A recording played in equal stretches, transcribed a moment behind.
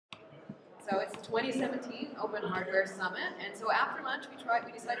So it's the 2017 Open Hardware Summit, and so after lunch we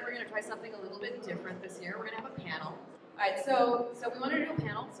decided we're going to try something a little bit different this year. We're going to have a panel. All right, so we wanted to do a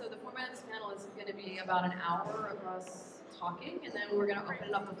panel. So the format of this panel is going to be about an hour of us talking, and then we're going to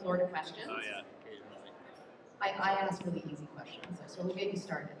open up the floor to questions. Oh yeah, occasionally. I ask really easy questions, so we'll get you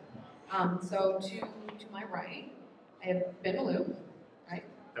started. So to my right, I have Ben Malouf, right?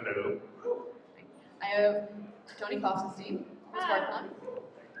 Hello. I have Toni Klopfenstein from Sparkfun.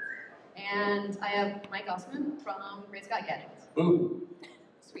 And I have Mike Ossman from Katherine Scott. Ooh.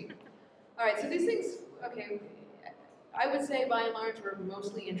 Sweet. All right, so these things, okay, I would say by and large we're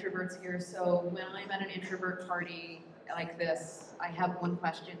mostly introverts here, so when I'm at an introvert party like this, I have one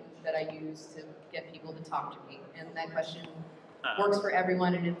question that I use to get people to talk to me, and that question works for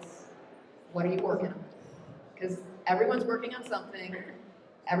everyone, and it's, what are you working on? Because everyone's working on something,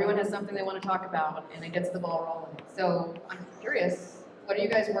 everyone has something they want to talk about, and it gets the ball rolling. So I'm curious, what are you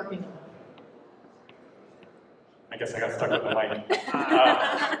guys working on? I guess I got stuck with the mic.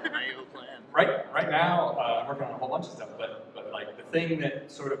 Right now, I'm working on a whole bunch of stuff, but like the thing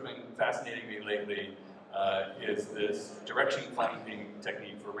that's sort of been fascinating me lately is this direction finding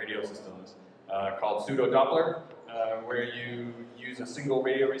technique for radio systems called pseudo-Doppler, where you use a single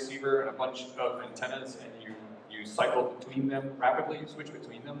radio receiver and a bunch of antennas, and you cycle between them rapidly, you switch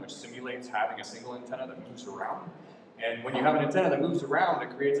between them, which simulates having a single antenna that moves around. And when you have an antenna that moves around,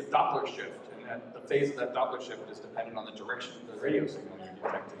 it creates a Doppler shift. The phase of that Doppler shift is dependent on the direction of the radio signal you're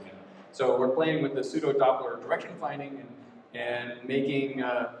detecting. And so we're playing with the pseudo-Doppler direction finding and making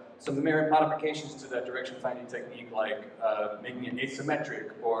some modifications to that direction finding technique, like making it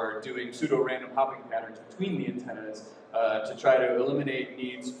asymmetric or doing pseudo-random hopping patterns between the antennas to try to eliminate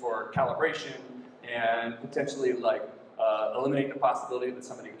needs for calibration and potentially like eliminate the possibility that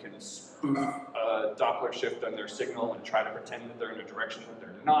somebody can spoof a Doppler shift on their signal and try to pretend that they're in a direction that they're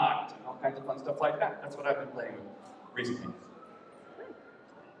not, and all kinds of fun stuff like that. That's what I've been playing with recently.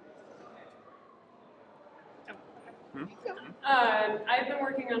 I've been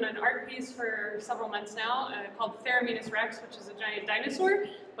working on an art piece for several months now called Thereminus Rex, which is a giant dinosaur,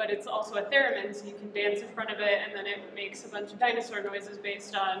 but it's also a theremin, so you can dance in front of it, and then it makes a bunch of dinosaur noises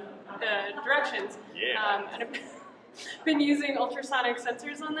based on the directions. Yeah. And I've been using ultrasonic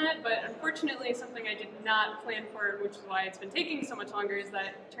sensors on that, but unfortunately something I did not plan for, which is why it's been taking so much longer, is that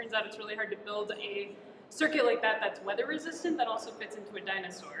it turns out it's really hard to build a circuit like that that's weather resistant that also fits into a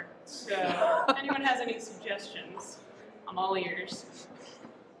dinosaur. So if anyone has any suggestions, I'm all ears.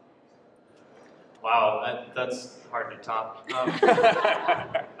 Wow, that's hard to top.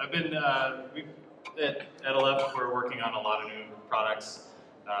 I've been, at Aleph, we're working on a lot of new products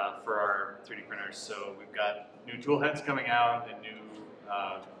for our 3D printers. So we've got new tool heads coming out and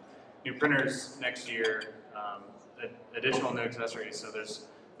new printers next year, additional new accessories. So there's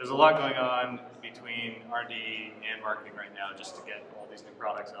a lot going on between R&D and marketing right now just to get all these new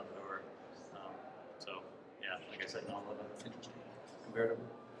products out the door. So yeah, like I said, not a lot of interesting comparatively.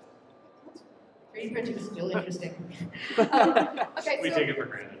 3D printing is still interesting. Okay, we take it for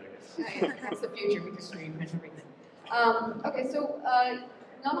granted, I guess. That's the future. We just 3D print everything. Okay, so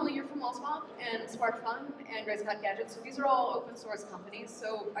not only you're from Ossman and Sparkfun and Katherine Scott Gadgets, so these are all open source companies.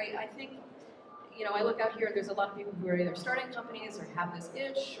 So I think, you know, I look out here, there's a lot of people who are either starting companies or have this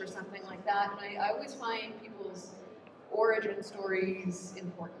itch or something like that, and I always find people's origin stories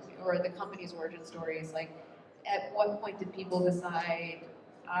important, or the company's origin stories, like at what point did people decide,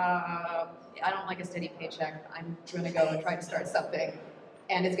 I don't like a steady paycheck, I'm going to go and try to start something,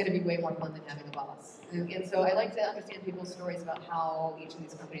 and it's going to be way more fun than having a boss. And so I like to understand people's stories about how each of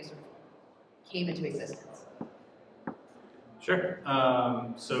these companies sort of came into existence. Sure.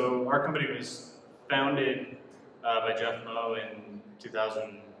 So our company was founded by Jeff Moe in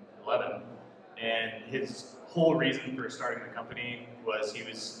 2011, and his whole reason for starting the company was he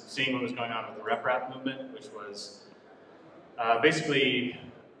was seeing what was going on with the RepRap movement, which was basically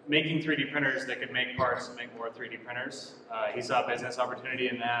making 3D printers that could make parts and make more 3D printers. He saw a business opportunity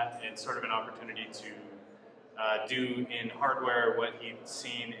in that, and sort of an opportunity to do in hardware what he'd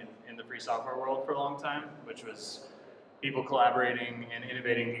seen in the free software world for a long time, which was people collaborating and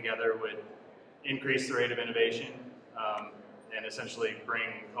innovating together would increase the rate of innovation and essentially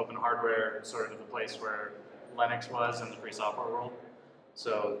bring open hardware sort of to the place where Linux was in the free software world.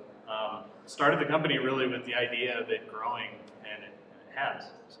 So started the company really with the idea of it growing, and it has.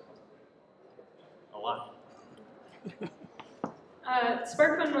 So, a lot.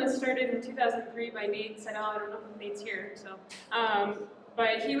 Sparkfun was started in 2003 by Nate Seidel. I don't know if Nate's here, so.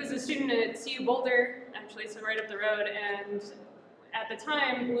 But he was a student at CU Boulder, actually, so right up the road, and at the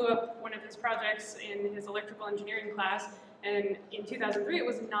time blew up one of his projects in his electrical engineering class, And in 2003, it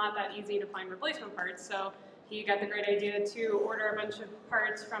was not that easy to find replacement parts. So he got the great idea to order a bunch of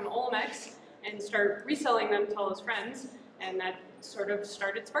parts from Olmex and start reselling them to all his friends. And that sort of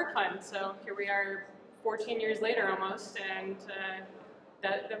started Sparkfun. So here we are 14 years later almost, and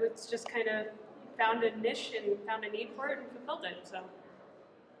that was just kind of found a niche and found a need for it and fulfilled it. So.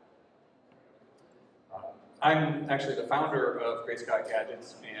 I'm actually the founder of Great Scott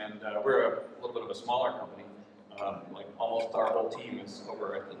Gadgets, and we're a little bit of a smaller company. Like almost our whole team is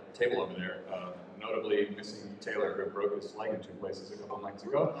over at the table over there, notably missing Taylor, who broke his leg in 2 places a couple of nights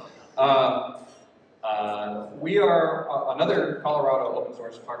ago. We are another Colorado open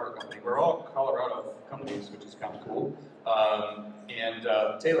source hardware company. We're all Colorado companies, which is kind of cool. And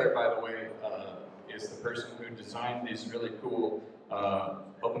Taylor, by the way, is the person who designed these really cool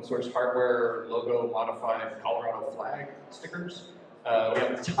open source hardware logo modified Colorado flag stickers. We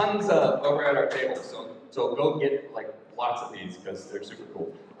have tons of over at our table, so go get like lots of these because they're super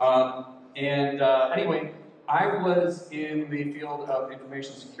cool. Anyway, I was in the field of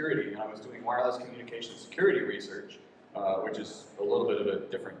information security, and I was doing wireless communication security research, which is a little bit of a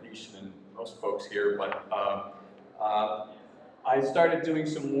different niche than most folks here, but I started doing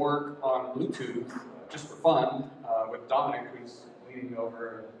some work on Bluetooth just for fun with Dominic, who's leaning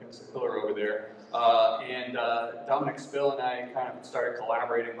over against the pillar over there. Dominic Spill and I kind of started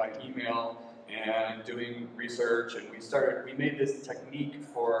collaborating by email and doing research, and we made this technique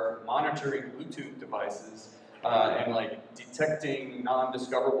for monitoring Bluetooth devices and like detecting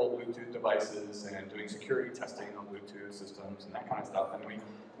non-discoverable Bluetooth devices and doing security testing on Bluetooth systems and that kind of stuff. And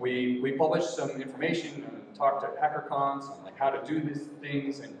we published some information and talked at HackerCons on like how to do these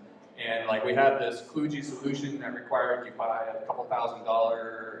things, and like we had this kludgy solution that required you buy a couple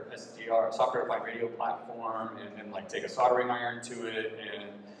 $1,000 SDR, software-defined radio platform, and then like take a soldering iron to it, and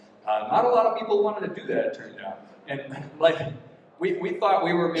not a lot of people wanted to do that, it turned out. And like we thought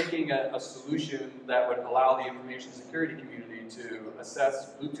we were making a solution that would allow the information security community to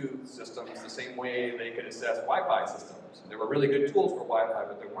assess Bluetooth systems the same way they could assess Wi-Fi systems. There were really good tools for Wi-Fi,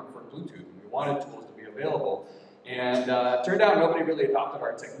 but they weren't for Bluetooth, and we wanted tools to be available. And it turned out nobody really adopted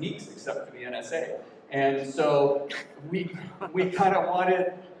our techniques except for the NSA. And so we kind of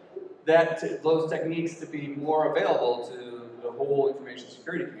wanted those techniques to be more available to the whole information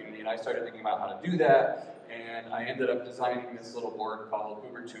security community. And I started thinking about how to do that. And I ended up designing this little board called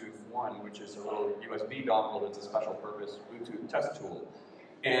Ubertooth 1, which is a little USB dongle that's a special purpose Bluetooth test tool.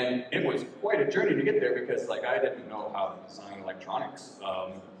 And it was quite a journey to get there because like I didn't know how to design electronics.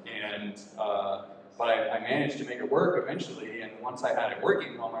 But I managed to make it work eventually, and once I had it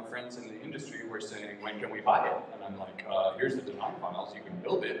working, all my friends in the industry were saying, when can we buy it? And I'm like, here's the design files, you can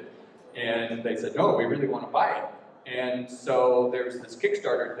build it. And they said, no, we really want to buy it. And so there's this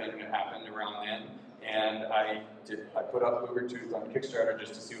Kickstarter thing that happened around then, and I put up Ubertooth on Kickstarter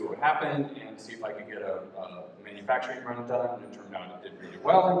just to see what would happen and see if I could get a manufacturing run done, and it turned out it did really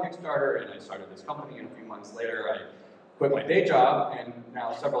well on Kickstarter, and I started this company, and a few months later I quit my day job, and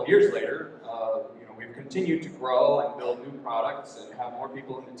now several years later, we've continued to grow and build new products and have more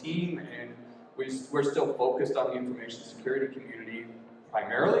people in the team, and we're still focused on the information security community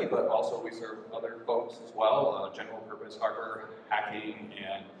primarily, but also we serve other folks as well, general purpose hardware hacking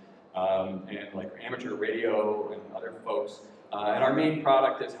and like amateur radio and other folks. And our main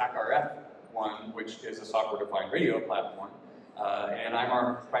product is HackRF1, which is a software-defined radio platform. And I'm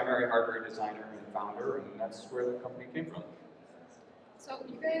our primary hardware designer and founder, and that's where the company came from. So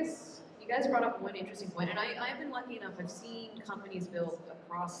you guys brought up one interesting point, and I've been lucky enough, I've seen companies build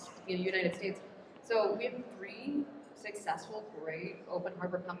across the United States. So we have 3 successful, great open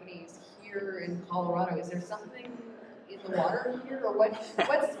hardware companies here in Colorado. Is there something in the water here, or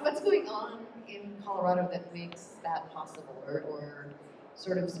what's going on in Colorado that makes that possible, or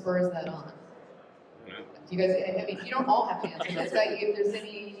sort of spurs that on? Do you guys, I mean, you don't all have to answer this, but if there's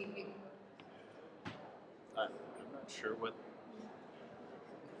any... I'm not sure what...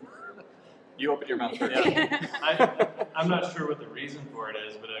 You open your mouth first. Yeah. I'm not sure what the reason for it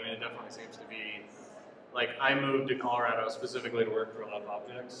is, but I mean, it definitely seems to be, like, I moved to Colorado specifically to work for Aleph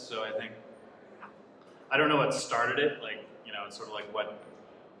Objects, so I think, I don't know what started it, like, it's sort of like what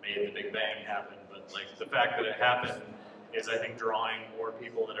made the Big Bang happen, but like the fact that it happened is, I think, drawing more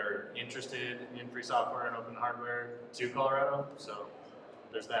people that are interested in free software and open hardware to Colorado, so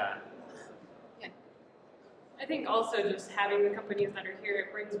there's that. I think also just having the companies that are here,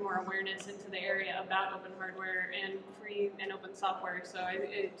 it brings more awareness into the area about open hardware and free and open software. So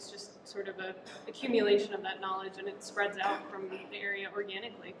it's just sort of a accumulation of that knowledge, and it spreads out from the area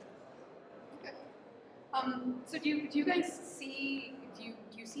organically. Okay. So do you guys see? Do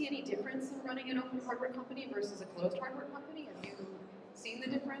you you see any difference in running an open hardware company versus a closed hardware company? Have you seen the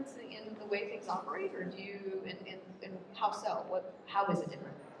difference in the way things operate, or do you, and how so? How is it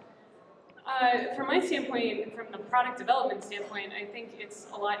different? From my standpoint, from the product development standpoint, I think it's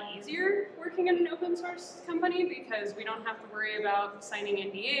a lot easier working in an open source company because we don't have to worry about signing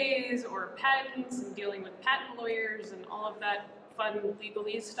NDAs or patents and dealing with patent lawyers and all of that fun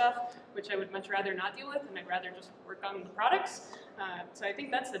legalese stuff, which I would much rather not deal with, and I'd rather just work on the products. So I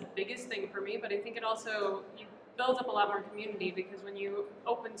think that's the biggest thing for me, but I think it also, you build up a lot more community because when you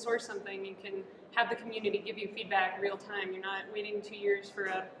open source something, you can have the community give you feedback real time. You're not waiting 2 years for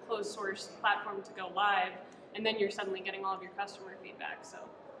a closed source platform to go live, and then you're suddenly getting all of your customer feedback. So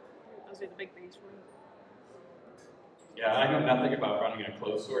those are the big things for me. Yeah, I know nothing about running a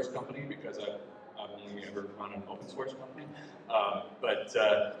closed source company because I've only ever run an open source company.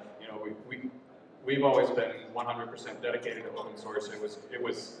 You know, we've always been 100% dedicated to open source. It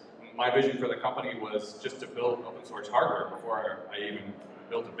was my vision for the company was just to build open source hardware before I even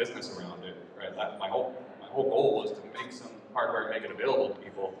built a business around it. Right? My whole goal was to make some hardware and make it available to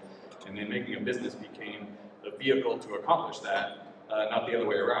people, and then making a business became the vehicle to accomplish that, not the other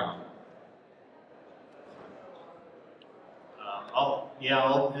way around.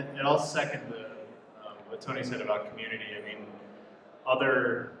 I'll second what Tony said about community. I mean,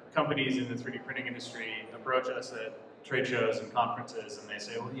 other companies in the 3D printing industry approach us at trade shows and conferences, and they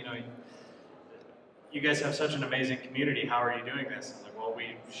say, well, you know, you guys have such an amazing community. How are you doing this? I'm like, well,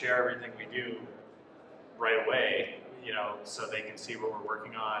 we share everything we do right away, you know, so they can see what we're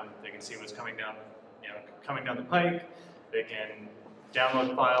working on. They can see what's coming down, you know, coming down the pike. They can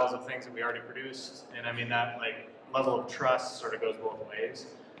download files of things that we already produced, and I mean that like level of trust sort of goes both ways,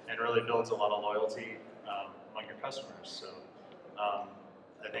 and really builds a lot of loyalty among your customers. So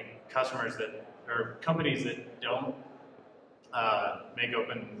I think customers that, or companies that don't make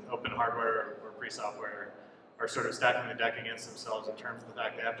open hardware or free software are sort of stacking the deck against themselves in terms of the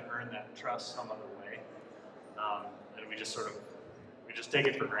fact they have to earn that trust some other way. And we just take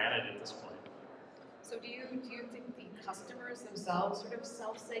it for granted at this point. So do you think the customers themselves sort of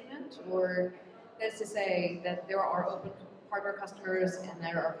self-segment, or that's to say that there are open hardware customers and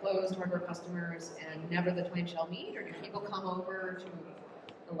there are closed hardware customers and never the twain shall meet, or do people come over to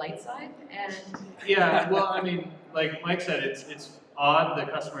the light side? And yeah, well, I mean, like Mike said, it's odd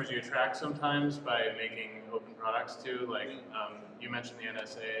the customers you attract sometimes by making open products too. Like you mentioned the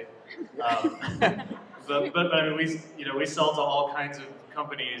NSA, but I mean, we sell to all kinds of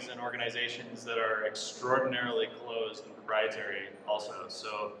companies and organizations that are extraordinarily closed and proprietary also.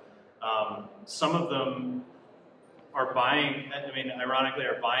 So some of them are buying, I mean, ironically,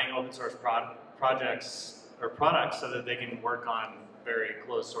 are buying open source projects or products so that they can work on very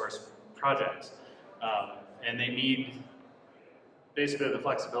closed source projects. And they need basically the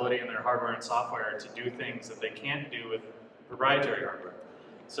flexibility in their hardware and software to do things that they can't do with proprietary hardware.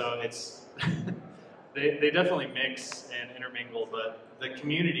 So it's, they definitely mix and intermingle, but the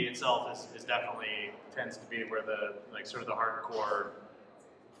community itself is definitely tends to be where the, like sort of the hardcore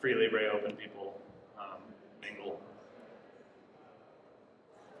free libre open people mingle.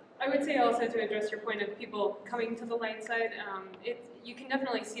 I would say also to address your point of people coming to the light side, you can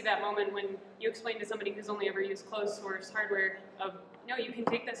definitely see that moment when you explain to somebody who's only ever used closed source hardware of, no, you can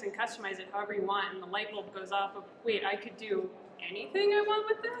take this and customize it however you want, and the light bulb goes off of, wait, I could do anything I want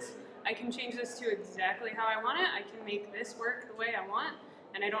with this? I can change this to exactly how I want it, I can make this work the way I want,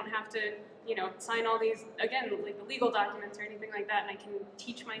 and I don't have to, you know, sign all these, again, like the legal documents or anything like that, and I can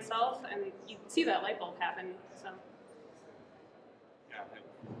teach myself, and you see that light bulb happen, so. Yeah,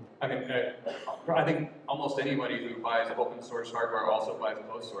 I mean, I think almost anybody who buys open source hardware also buys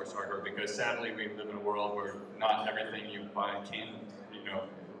closed source hardware, because sadly we live in a world where not everything you buy can, you know,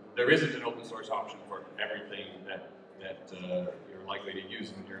 there isn't an open source option for everything that you're likely to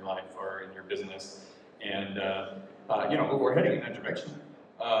use in your life or in your business. And, you know, we're heading in that direction.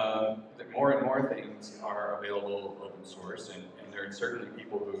 That more and more things are available open source, and there are certainly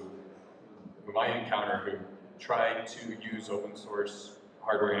people who I encounter who try to use open source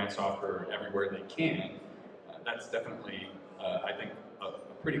hardware and software everywhere they can. That's definitely, I think, a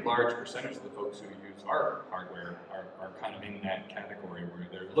pretty large percentage of the folks who use our hardware are kind of in that category where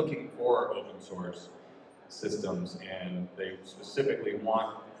they're looking for open source systems, and they specifically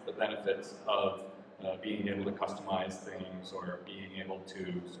want the benefits of being able to customize things, or being able to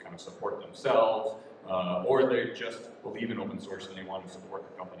kind of support themselves, or they just believe in open source and they want to support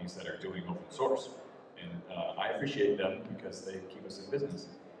the companies that are doing open source. And I appreciate them because they keep us in business.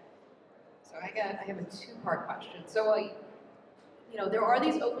 so I have a two-part question. So there are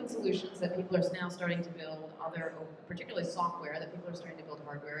these open solutions that people are now starting to build, particularly software, that people are starting to build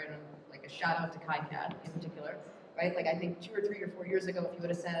hardware, and like a shout out to KiCad in particular, right? Like I think 2 or 3 or 4 years ago, if you would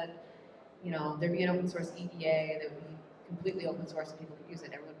have said, there'd be an open source EDA that would be completely open source and people could use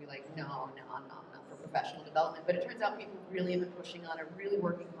it, everyone would be like, no, not for professional development. But it turns out people really have been pushing on it, really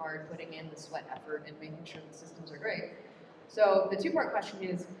working hard, putting in the sweat effort and making sure the systems are great. So the two-part question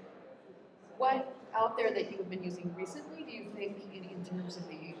is, what out there that you have been using recently do you think in terms of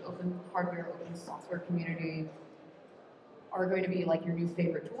the open hardware, open software community are going to be like your new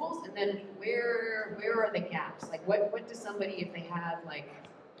favorite tools? And then where are the gaps? Like what does somebody, if they had like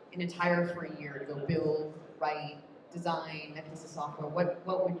an entire free year to go build, write, design a piece of software,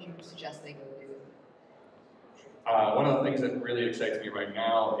 what would you suggest they go do? One of the things that really excites me right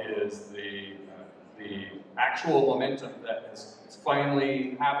now is the actual momentum that is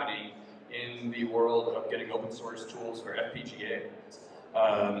finally happening in the world of getting open source tools for FPGA.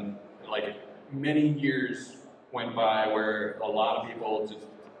 Like many years went by where a lot of people just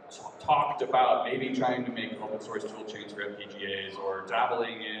talked about maybe trying to make open source tool chains for FPGAs or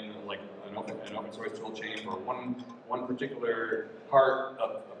dabbling in like an open source tool chain for one particular part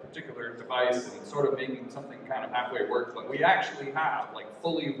of a particular device and sort of making something kind of halfway work. But we actually have like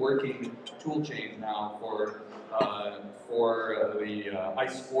fully working tool chains now for the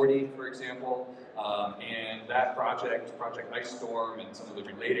ICE 40, for example, and that Project Ice Storm, and some of the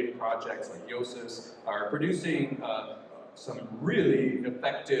related projects like Yosis are producing some really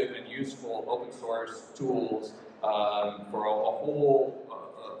effective and useful open source tools for a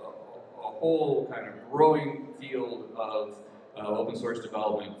whole kind of growing field of open source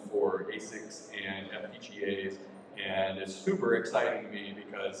development for ASICs and FPGAs. And it's super exciting to me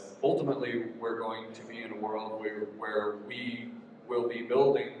because ultimately we're going to be in a world where we will be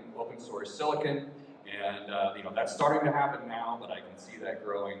building open source silicon, and that's starting to happen now, but I can see that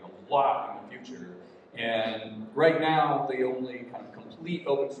growing a lot in the future. And right now, the only kind of complete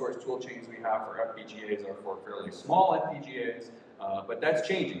open source tool chains we have for FPGAs are for fairly small FPGAs, but that's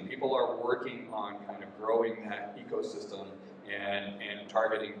changing. People are working on kind of growing that ecosystem and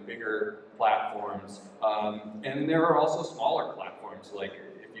targeting bigger platforms. And there are also smaller platforms, like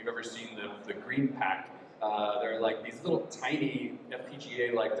if you've ever seen the Green Pack, they're like these little tiny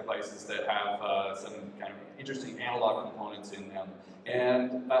FPGA-like devices that have some kind of interesting analog components in them.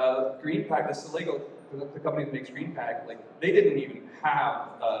 And Green Pack, the company that makes Green Pack, like they didn't even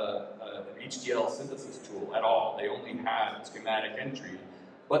have an HDL synthesis tool at all. They only had schematic entry,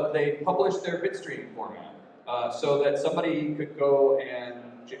 but they published their bitstream format. So that somebody could go and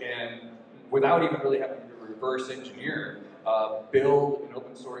without even really having to reverse engineer, build an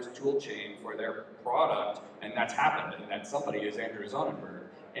open source tool chain for their product, and that's happened, and that somebody is Andrew Sonnenberg.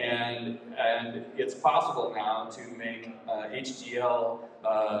 And it's possible now to make HDL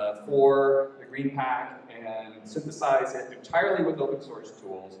for the Green Pack and synthesize it entirely with open source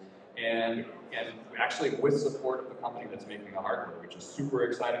tools, and actually with support of the company that's making the hardware, which is super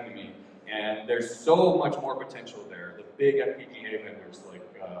exciting to me. And there's so much more potential there. The big FPGA vendors like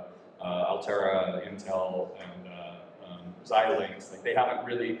Altera, Intel, and Xilinx, like they haven't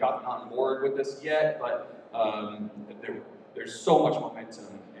really gotten on board with this yet, but there's so much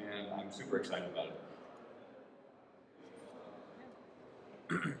momentum, and I'm super excited about it.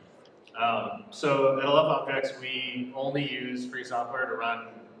 So at Aleph Objects, we only use free software to run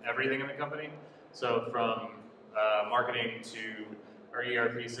everything in the company. So from marketing to our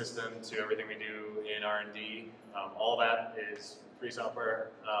ERP system to everything we do in R&D, all that is free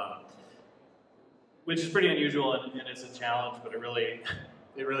software, which is pretty unusual and it's a challenge, but it really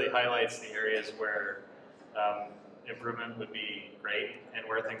highlights the areas where improvement would be great and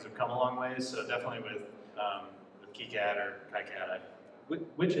where things have come a long ways. So definitely with KiCad or KiCad,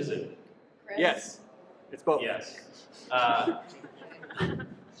 which is it? Chris? Yes, it's both. Yes.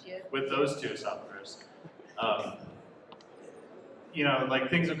 With those two softwares. Like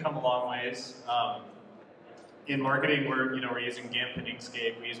things have come a long ways. In marketing, we're using GIMP and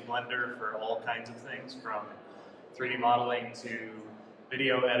Inkscape. We use Blender for all kinds of things, from 3D modeling to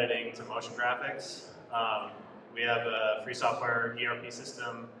video editing to motion graphics. We have a free software ERP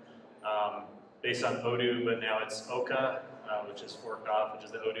system based on Odoo, but now it's Oka, which is forked off, which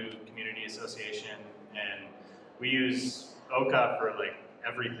is the Odoo Community Association, and we use Oka for like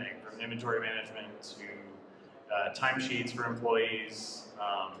everything, from inventory management to timesheets for employees,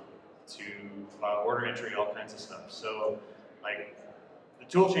 to order entry, all kinds of stuff. So, like, the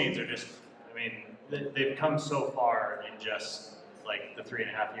tool chains are just, I mean, they've come so far in just, like, the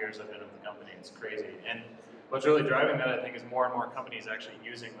 3.5 years I've been with the company. It's crazy. And what's really driving that, I think, is more and more companies actually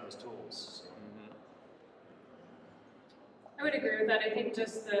using those tools. I would agree with that. I think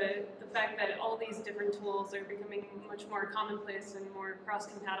just the fact that all these different tools are becoming much more commonplace and more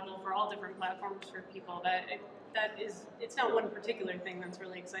cross-compatible for all different platforms for people, it's not one particular thing that's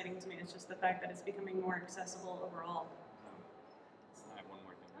really exciting to me. It's just the fact that it's becoming more accessible overall. I have one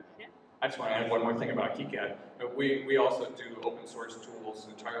more thing. Yeah. I just want to add one more thing about KiCad. We also do open source tools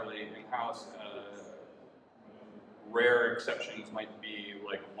entirely in-house. Rare exceptions might be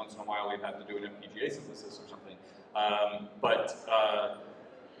like once in a while we've had to do an FPGA synthesis or something. But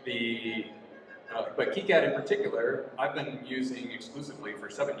KiCad in particular, I've been using exclusively for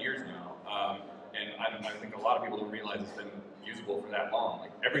 7 years now. And I think a lot of people don't realize it's been usable for that long.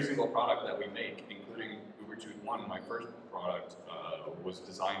 Like every single product that we make, including Ubertube 1, my first product, was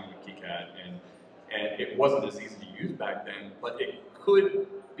designed with KiCad, and it wasn't as easy to use back then, but it could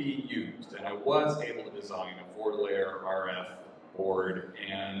be used, and I was able to design a 4-layer RF board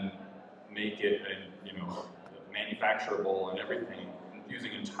and make it, manufacturable and everything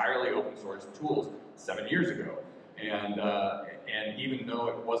using entirely open source tools 7 years ago. And even though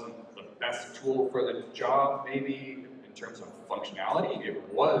it wasn't the best tool for the job, maybe in terms of functionality, it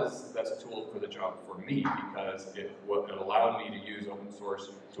was the best tool for the job for me because it allowed me to use open source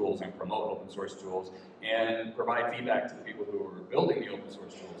tools and promote open source tools and provide feedback to the people who were building the open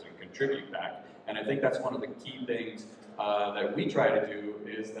source tools and contribute back. And I think that's one of the key things that we try to do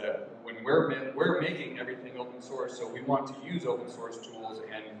is that when we're making everything open source, so we want to use open source tools,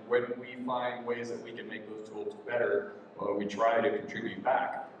 and when we find ways that we can make those tools better, we try to contribute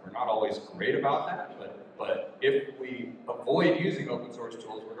back. We're not always great about that, but if we avoid using open source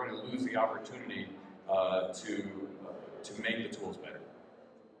tools, we're going to lose the opportunity to make the tools better.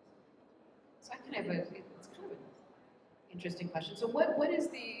 So it's kind of an interesting question. So what is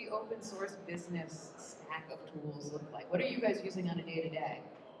the open source business stack of tools look like? What are you guys using on a day-to-day?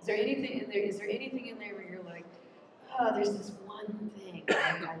 Is there anything in there? Is there anything in there where you're like, oh, there's this one thing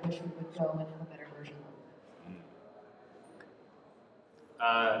I wish we would go and have a better version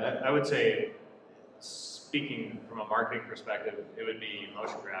of? I would say, speaking from a marketing perspective, it would be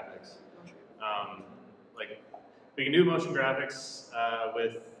motion graphics. Like we can do motion graphics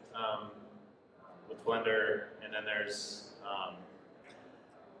with Blender, and then there's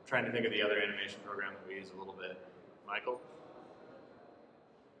trying to think of the other animation program that we use a little bit. Michael?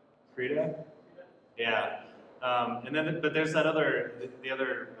 Krita? Yeah. And then, but there's that other, the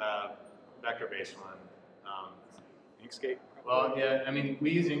other vector-based one. Inkscape? Well, yeah, I mean,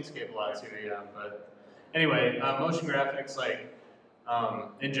 we use Inkscape a lot too, yeah, but anyway, motion graphics, like,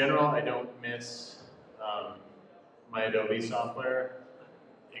 in general, I don't miss my Adobe software,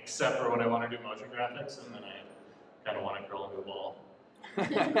 except for when I want to do motion graphics, and then I kind of want to curl into a ball.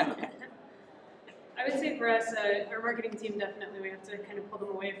 I would say for us, our marketing team, definitely, we have to kind of pull them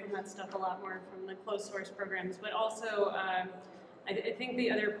away from that stuff a lot more from the closed source programs, but also, I think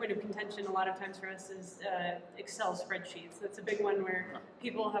the other point of contention a lot of times for us is Excel spreadsheets. That's a big one where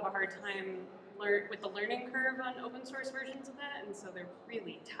people have a hard time with the learning curve on open source versions of that, and so they're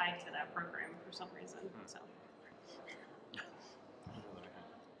really tied to that program for some reason. So.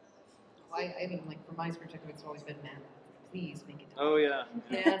 Well, I mean, like from my perspective, it's always been math. Please make it. Oh yeah.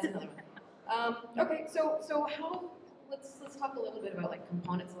 Yeah, that's another one. Okay, so how? Let's talk a little bit about like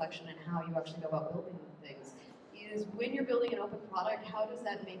component selection and how you actually go about building things. Is when you're building an open product, how does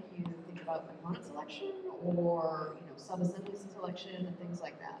that make you think about component selection or sub-assembly selection and things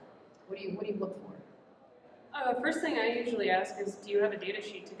like that? What do you look for? First thing I usually ask is, do you have a data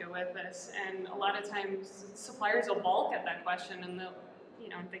sheet to go with this? And a lot of times suppliers will balk at that question, and they'll,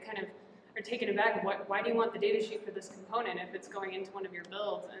 they kind of are taken aback. Why do you want the data sheet for this component if it's going into one of your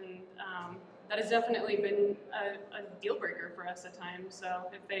builds? And that has definitely been a deal breaker for us at times. So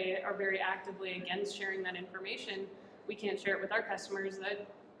if they are very actively against sharing that information, we can't share it with our customers.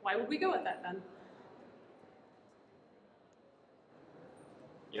 Why would we go with that then?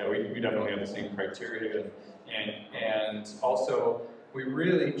 Yeah, we definitely have the same criteria, and also we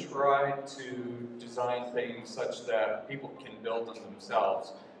really try to design things such that people can build them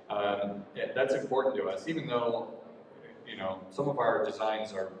themselves. That's important to us, even though some of our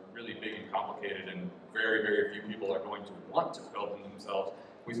designs are really big and complicated, and very, very few people are going to want to build them themselves.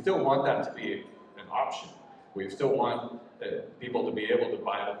 We still want that to be an option. We still want people to be able to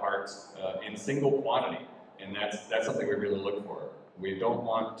buy the parts in single quantity, and that's something we really look for. We don't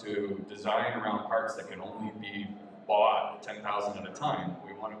want to design around parts that can only be bought 10,000 at a time.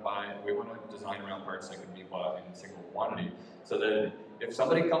 We want to design around parts that can be bought in single quantity, so that if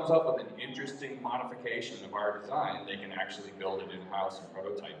somebody comes up with an interesting modification of our design, they can actually build it in-house and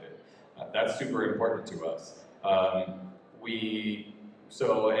prototype it. That's super important to us.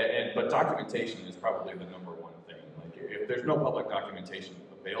 But documentation is probably the #1 thing. Like if there's no public documentation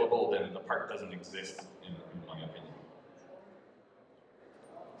available, then the part doesn't exist, in my opinion.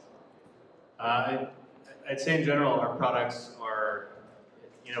 I'd say in general, our products are,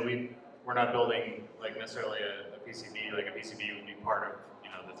 you know, we're not building like necessarily a PCB. Like a PCB would be part of, you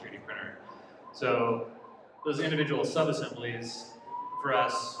know, the 3D printer. So those individual subassemblies, for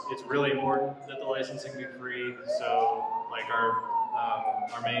us, it's really important that the licensing be free. So like our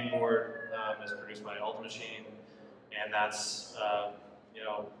main board is produced by Ultimachine, and that's you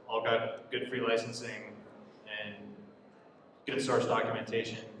know, all got good free licensing and good source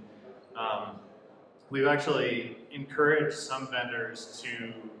documentation. We've actually encouraged some vendors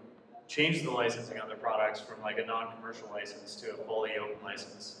to change the licensing on their products from like a non-commercial license to a fully open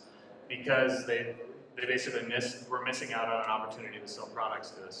license, because they basically were missing out on an opportunity to sell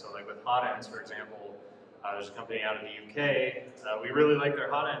products to us. So like with hot ends, for example, there's a company out of the UK. We really liked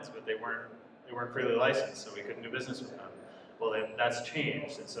their hot ends, but they weren't freely licensed, so we couldn't do business with them. Well, then that's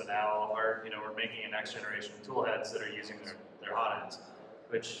changed, and so now we're making a next generation of tool heads that are using their hot ends,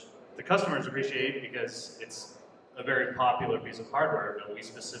 which the customers appreciate because it's a very popular piece of hardware, but we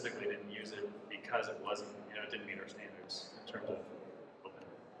specifically didn't use it because it wasn't, you know, it didn't meet our standards in terms of open.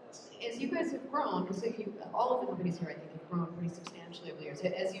 As you guys have grown, so all of the companies here, I think, have grown pretty substantially over the years.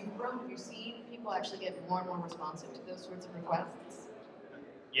 As you've grown, have you seen people actually get more and more responsive to those sorts of requests?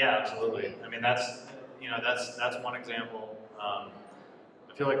 Yeah, absolutely. I mean, that's one example.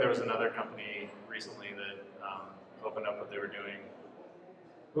 I feel like there was another company recently that opened up what they were doing.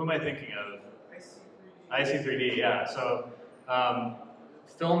 Who am I thinking of? IC3D, yeah. So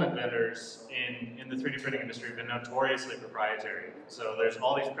filament vendors in the 3D printing industry have been notoriously proprietary. So there's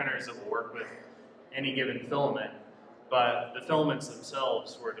all these printers that will work with any given filament, but the filaments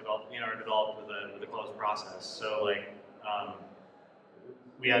themselves were developed, are developed with a closed process. So like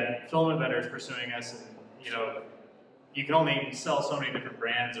we had filament vendors pursuing us, and you can only sell so many different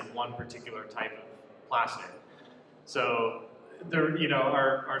brands of one particular type of plastic. So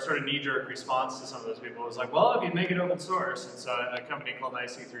our sort of knee-jerk response to some of those people was like, well, if you make it open source. And so a company called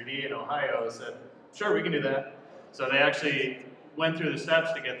IC3D in Ohio said, sure, we can do that. So they actually went through the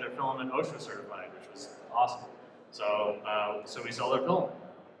steps to get their filament OSHWA certified, which was awesome. So we sell their filament,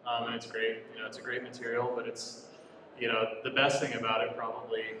 and it's great. It's a great material, but it's the best thing about it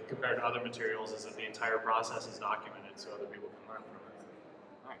probably compared to other materials is that the entire process is documented so other people can learn from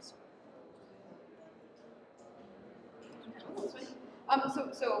it. Nice.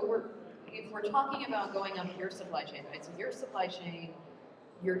 If we're talking about going up your supply chain, right? So your supply chain,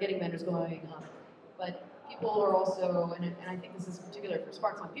 you're getting vendors going up, but people are also, and I think this is particular for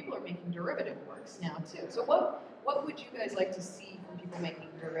Sparkfun, people are making derivative works now too. So what would you guys like to see from people making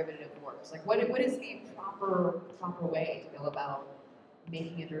derivative works? Like what is the proper way to go about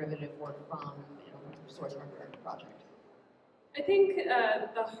making a derivative work from an open source hardware project? I think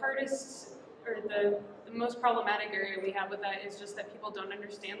the hardest or the most problematic area we have with that is just that people don't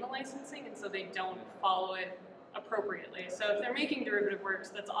understand the licensing, and so they don't follow it appropriately. So if they're making derivative works,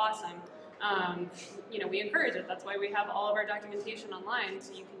 that's awesome. We encourage it. That's why we have all of our documentation online,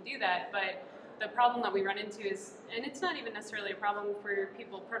 so you can do that. But the problem that we run into is, and it's not even necessarily a problem for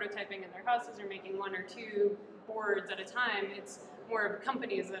people prototyping in their houses or making one or two boards at a time. It's more of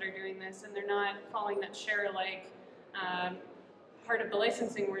companies that are doing this, and they're not following that share-alike part of the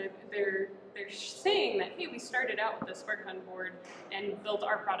licensing where they're saying that, hey, we started out with a Sparkfun board and built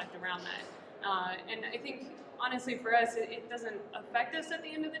our product around that. And I think, honestly, for us, it doesn't affect us at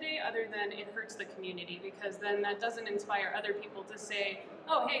the end of the day, other than it hurts the community, because then that doesn't inspire other people to say,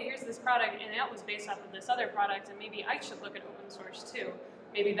 oh, hey, here's this product, and that was based off of this other product, and maybe I should look at open source too.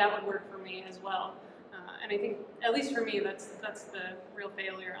 Maybe that would work for me as well. And I think, at least for me, that's the real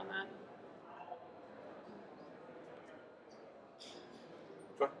failure on that.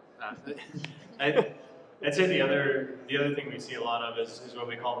 I'd say the other thing we see a lot of is what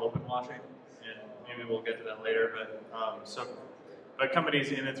we call open washing, and maybe we'll get to that later. But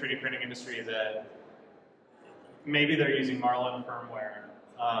companies in the 3D printing industry that maybe they're using Marlin firmware,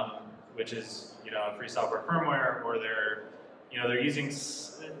 which is a free software firmware, or they're using,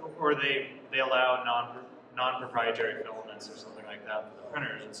 or they allow non-proprietary filaments or something like that for the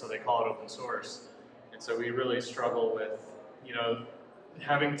printers, and so they call it open source. And so we really struggle with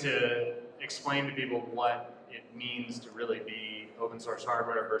having to explain to people what it means to really be open source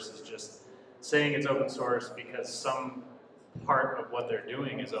hardware versus just saying it's open source because some part of what they're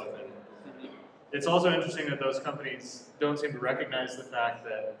doing is open. It's also interesting that those companies don't seem to recognize the fact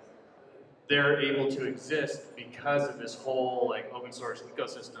that they're able to exist because of this whole open source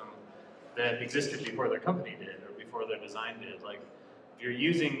ecosystem that existed before their company did or before their design did. Like if you're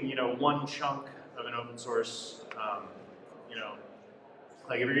using one chunk of an open source, you know,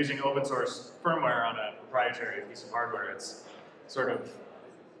 like if you're using open source firmware on a proprietary piece of hardware, it's sort of,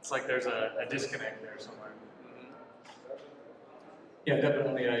 it's like there's a disconnect there somewhere. Yeah,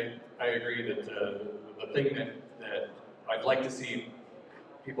 definitely. I agree that the thing that I'd like to see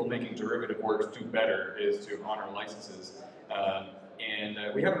people making derivative works do better is to honor licenses.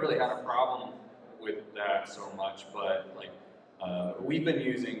 We haven't really had a problem with that so much, but like we've been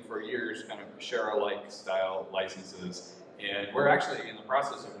using for years kind of share-alike style licenses, and we're actually in the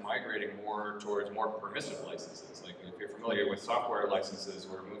process of migrating more towards more permissive licenses. Like if you're familiar with software licenses,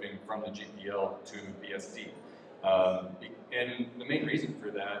 we're moving from the GPL to BSD. And the main reason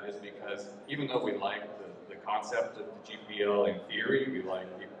for that is because even though we like the concept of the GPL in theory, we like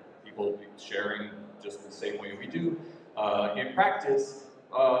people sharing just the same way we do, in practice,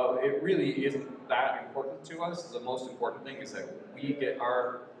 it really isn't that important to us. The most important thing is that we get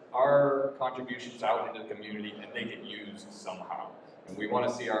our contributions out into the community and they get used somehow. And we want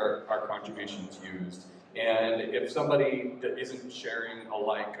to see our contributions used. And if somebody that isn't sharing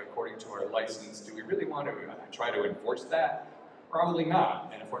alike according to our license, do we really want to try to enforce that? Probably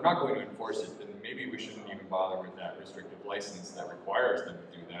not. And if we're not going to enforce it, then maybe we shouldn't even bother with that restrictive license that requires them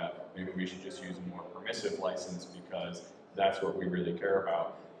to do that. Maybe we should just use a more permissive license because that's what we really care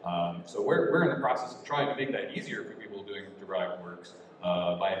about. So we're in the process of trying to make that easier for people doing derived works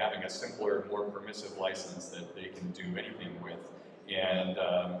by having a simpler, more permissive license that they can do anything with. And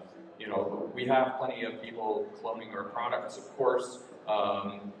you know, we have plenty of people cloning our products, of course,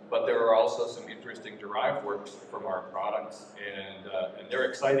 but there are also some interesting derived works from our products, and they're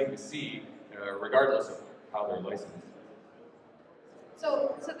exciting to see, regardless of how they're licensed.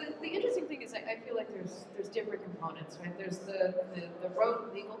 So the interesting thing is I feel like there's different components, right? There's the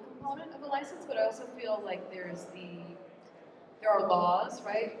rote legal component of a license, but I also feel like there are laws,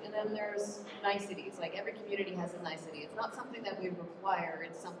 right? And then there's niceties, like every community has a nicety. It's not something that we require,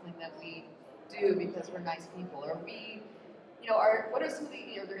 it's something that we do because we're nice people. Or we, you know, what are some of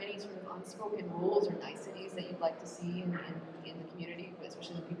are there any sort of unspoken rules or niceties that you'd like to see in the community,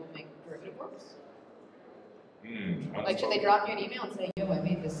 especially when people make derivative works? Like, should they drop you an email and say, yo, I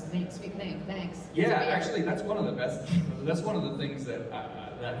made this sweet thing, thanks? Yeah, actually, that's one of the best, that's one of the things that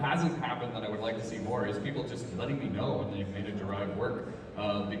hasn't happened that I would like to see more, is people just letting me know when they've made a derived work,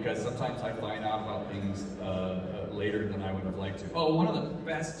 because sometimes I find out about things later than I would have liked to. Oh, one of the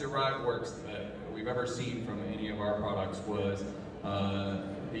best derived works that we've ever seen from any of our products was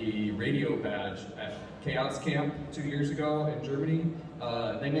the radio badge at Chaos Camp 2 years ago in Germany.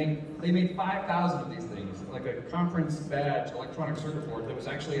 They made 5,000 of these things, like a conference badge, electronic circuit board that was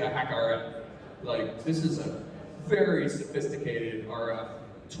actually a hack RF. Like, this is a very sophisticated RF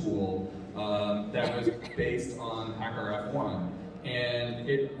tool that was based on HackRF1. And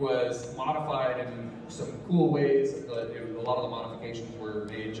it was modified in some cool ways. A lot of the modifications were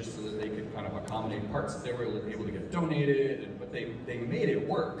made just so that they could kind of accommodate parts that they were able to get donated, but they made it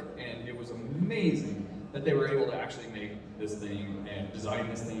work, and it was amazing that they were able to actually make this thing and design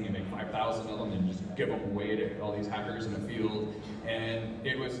this thing and make 5,000 of them and just give them away to all these hackers in the field. And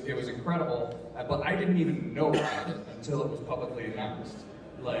it was incredible, but I didn't even know about it until it was publicly announced.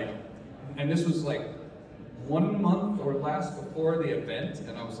 Like, and this was like 1 month or less before the event,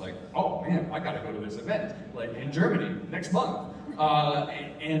 and I was like, oh man, I gotta go to this event, like in Germany, next month.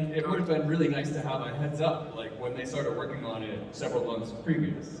 And it would have been really nice to have a heads up, like when they started working on it several months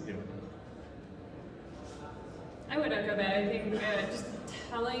previous, you know. I would echo that. I think just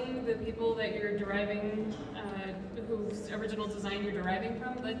telling the people that you're deriving, whose original design you're deriving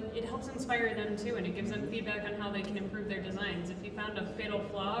from, that it helps inspire them too, and it gives them feedback on how they can improve their designs. If you found a fatal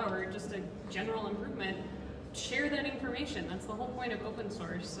flaw or just a general improvement, share that information. That's the whole point of open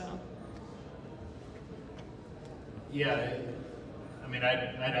source. So. Yeah, I mean,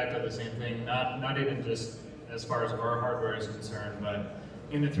 I'd echo the same thing. Not even just as far as our hardware is concerned, but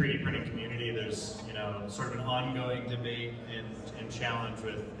in the 3D printing community, there's, you know, sort of an ongoing debate and challenge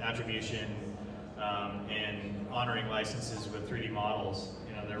with attribution and honoring licenses with 3D models.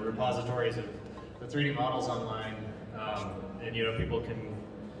 You know, there are repositories of the 3D models online, and you know, people can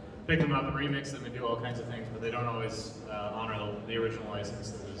pick them up and remix them and do all kinds of things, but they don't always honor the original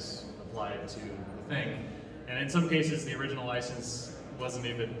license that was applied to the thing. And in some cases, the original license wasn't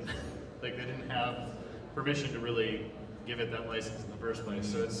even, like, they didn't have permission to really give it that license in the first place.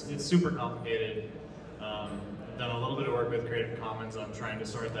 So it's super complicated. I've done a little bit of work with Creative Commons on trying to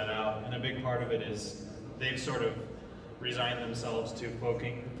sort that out, and a big part of it is they've sort of resigned themselves to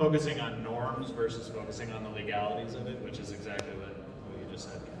focusing on norms versus focusing on the legalities of it, which is exactly what you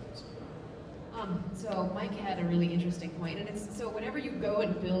just said. So Mike had a really interesting point, and it's so whenever you go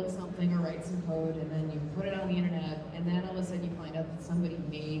and build something or write some code, and then you put it on the internet, and then all of a sudden you find out that somebody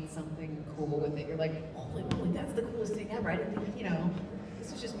made something cool with it. You're like, holy moly, that's the coolest thing ever! I didn't think, you know,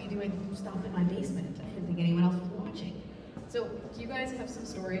 this was just me doing stuff in my basement. I didn't think anyone else was watching. So, do you guys have some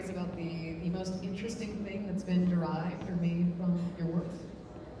stories about the most interesting thing that's been derived or made from your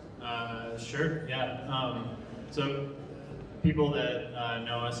work? Sure. Yeah. So. People that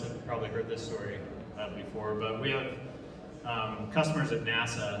know us have probably heard this story before, but we have customers at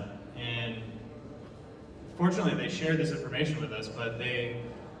NASA, and fortunately they share this information with us, but they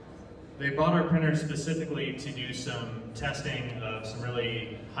bought our printer specifically to do some testing of some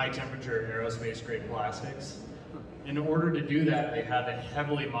really high temperature aerospace grade plastics. In order to do that, they had to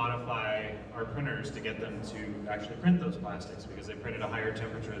heavily modify our printers to get them to actually print those plastics, because they print at a higher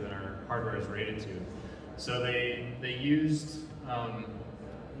temperature than our hardware is rated to. So they used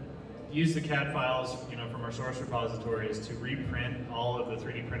the CAD files, you know, from our source repositories to reprint all of the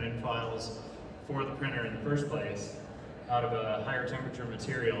 3D printed files for the printer in the first place out of a higher temperature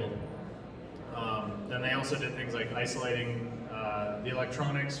material. Then they also did things like isolating the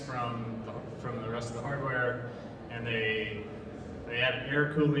electronics from the rest of the hardware, and they added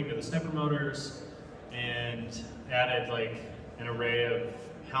air cooling to the stepper motors and added like an array of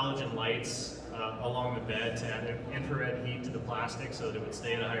halogen lights along the bed to add infrared heat to the plastic so that it would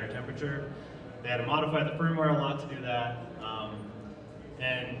stay at a higher temperature. They had to modify the firmware a lot to do that,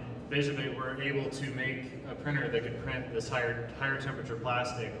 and basically we're able to make a printer that could print this higher temperature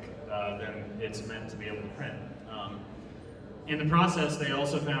plastic than it's meant to be able to print. In the process, they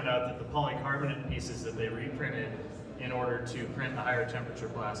also found out that the polycarbonate pieces that they reprinted in order to print the higher temperature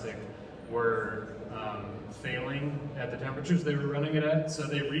plastic were failing at the temperatures they were running it at, so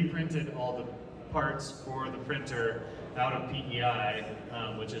they reprinted all the parts for the printer out of PEI,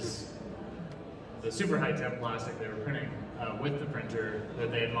 which is the super high temp plastic they were printing with the printer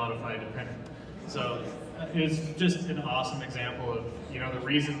that they had modified to print it. So it's just an awesome example of, you know, the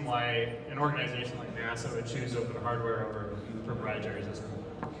reason why an organization like NASA would choose open hardware over proprietary system.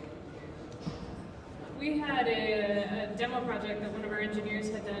 We had a demo project that one of our engineers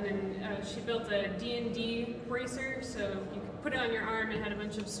had done, and she built a D&D bracer, so you could put it on your arm. It had a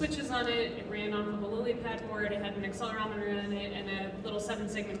bunch of switches on it. It ran off of a lily pad board. It had an accelerometer on it and a little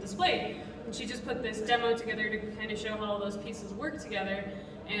 7-segment display. And she just put this demo together to kind of show how all those pieces work together.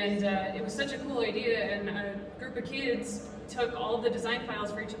 And it was such a cool idea, and a group of kids took all of the design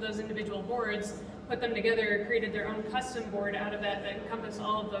files for each of those individual boards, put them together, created their own custom board out of that encompassed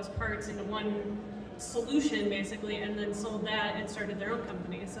all of those parts into one solution basically, and then sold that and started their own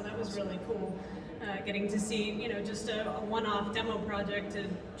company. So that was really cool, getting to see, you know, just a one-off demo project to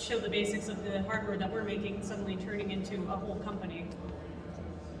show the basics of the hardware that we're making suddenly turning into a whole company.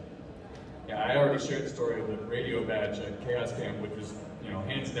 Yeah, I already shared the story of the radio badge at Chaos Camp, which was, you know,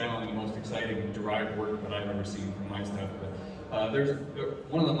 hands down the most exciting derived work that I've ever seen from my stuff. But there's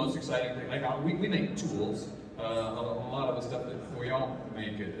one of the most exciting things. Like we make tools. A lot of the stuff that we all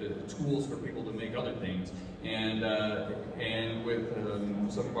make tools for people to make other things, and with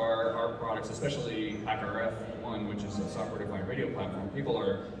some of our products, especially HackRF1, which is a software-defined radio platform, people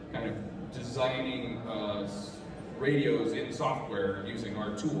are kind of designing radios in software using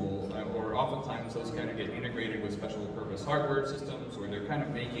our tool, or oftentimes those kind of get integrated with special purpose hardware systems, where they're kind of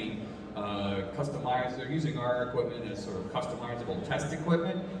making they're using our equipment as sort of customizable test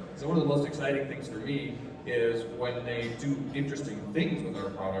equipment. So one of the most exciting things for me is when they do interesting things with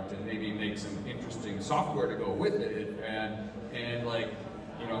our product and maybe make some interesting software to go with it, and like,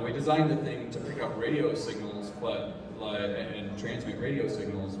 you know, we designed the thing to pick up radio signals, but and transmit radio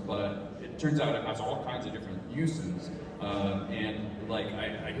signals, but it turns out it has all kinds of different uses. And like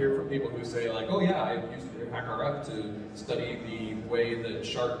I hear from people who say like, oh yeah, I used HackRF to study the way that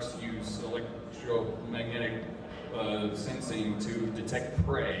sharks use electromagnetic sensing to detect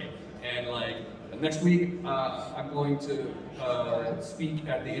prey, and like next week I'm going to speak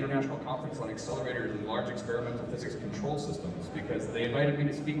at the International Conference on Accelerators and Large Experimental Physics Control Systems, because they invited me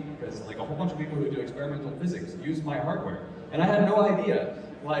to speak because like a whole bunch of people who do experimental physics use my hardware, and I had no idea.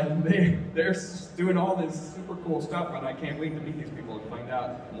 Like they're doing all this super cool stuff, and I can't wait to meet these people and find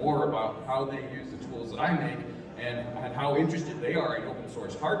out more about how they use the tools that I make, and how interested they are in open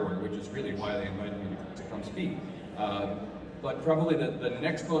source hardware, which is really why they invited me to come speak. But probably the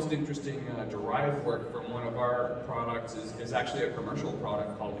next most interesting derived work from one of our products is actually a commercial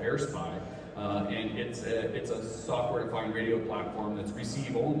product called AirSpy, and it's a software-defined radio platform that's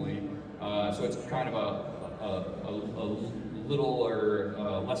receive only. So it's kind of a little or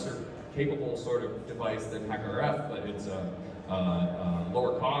lesser capable sort of device than HackRF, but it's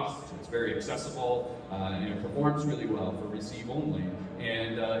lower cost, it's very accessible, and it performs really well for receive only.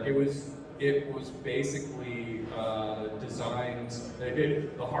 And it was basically designed,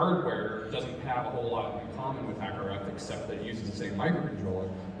 the hardware doesn't have a whole lot in common with HackerF except that it uses the same microcontroller,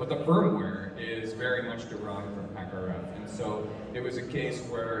 but the firmware is very much derived from HackerF. And so it was a case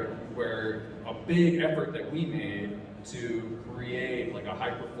where a big effort that we made to create like a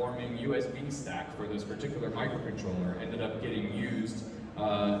high-performing USB stack for this particular microcontroller ended up getting used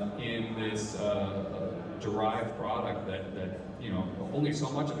in this derived product that only so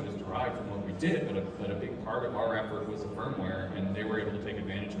much of it is derived from what we did, but a big part of our effort was the firmware, and they were able to take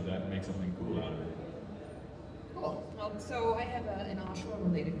advantage of that and make something cool out of it. Cool. Well, so I have an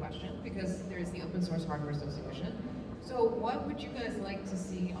OSHWA-related question, because there's the Open Source Hardware Association. So what would you guys like to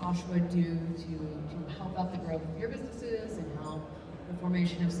see OSHWA do to help out the growth of your businesses and help the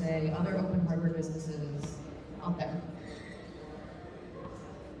formation of, say, other open hardware businesses out there?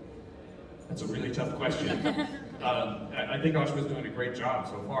 That's a really tough question. I think OSHWA is doing a great job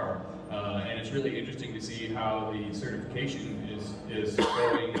so far, and it's really interesting to see how the certification is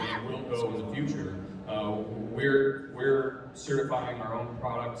going and will go in the future. We're certifying our own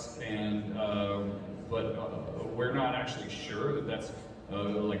products, and but we're not actually sure that that's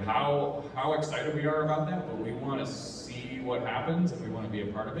like how excited we are about that. But we want to see what happens, and we want to be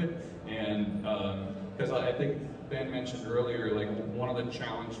a part of it. And because I think Ben mentioned earlier, like one of the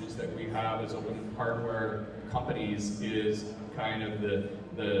challenges that we have as open hardware companies is kind of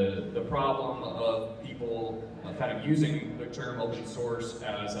the problem of people kind of using the term open source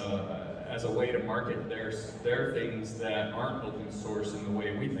as a way to market their things that aren't open source in the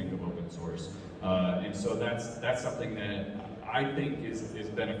way we think of open source. And so that's something that I think is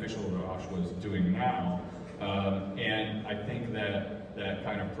beneficial to OSHWA is doing now. And I think that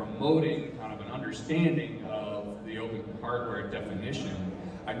kind of promoting kind of an understanding of the open hardware definition,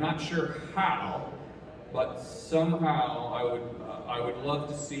 I'm not sure how, but somehow I would love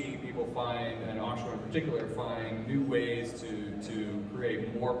to see people find, and OSHWA in particular, find new ways to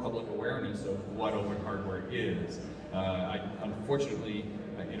create more public awareness of what open hardware is. Unfortunately,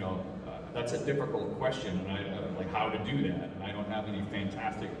 that's a difficult question, and like how to do that. And I don't have any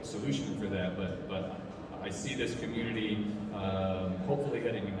fantastic solution for that, but I see this community hopefully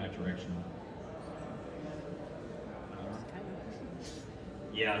heading in that direction.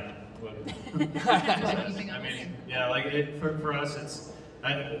 Yeah. I mean, yeah, like for us, it's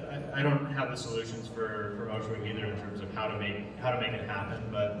I don't have the solutions for OSHWA either in terms of how to make it happen.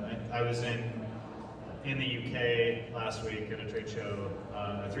 But I was in the UK last week at a trade show,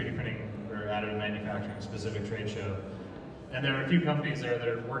 a 3D printing or additive manufacturing specific trade show, and there are a few companies there that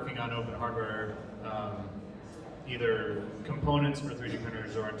are working on open hardware, either components for 3D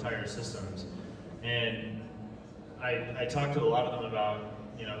printers or entire systems. And I talked to a lot of them about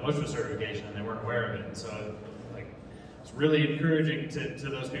OSHWA certification, and they weren't aware of it. And so like it's really encouraging to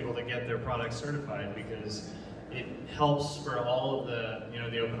those people to get their products certified, because it helps for all of the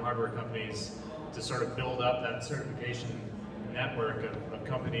the open hardware companies to sort of build up that certification network of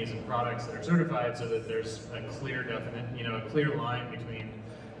companies and products that are certified, so that there's a clear a clear line between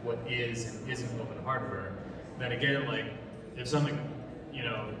what is and isn't open hardware. Then again, like if something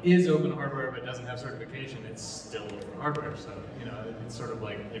is open hardware but doesn't have certification, it's still open hardware. So it's sort of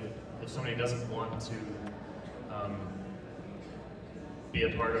like if somebody doesn't want to be a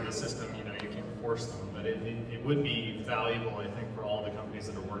part of the system, you can't force them. But it would be valuable, I think, for all the companies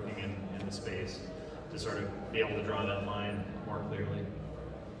that are working in the space to sort of be able to draw that line more clearly.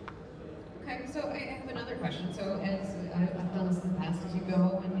 Okay, so I have another question. So as I've done this in the past, as you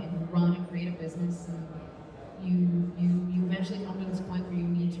go and run and create a business, and you eventually come to this point where you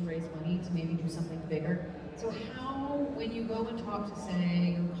need to raise money to maybe do something bigger. So how, when you go and talk to,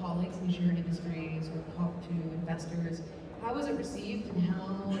 say, your colleagues in your industries or talk to investors, how is it received, and how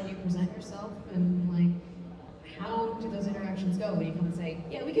do you present yourself, and like how do those interactions go when you come and say,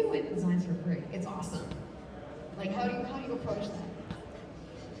 yeah, we give away the designs for free, it's awesome? Like how do you approach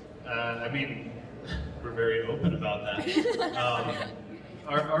that? I mean, we're very open about that.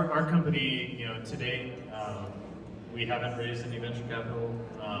 Our company, to date, we haven't raised any venture capital.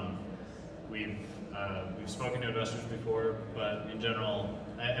 We've spoken to investors before, but in general,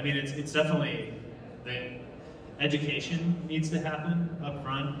 I mean, it's definitely the education needs to happen up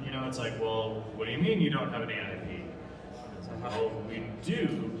front. It's like, well, what do you mean you don't have any IP? It's like, well, we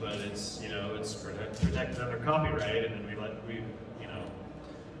do, but it's it's protected under copyright, and then we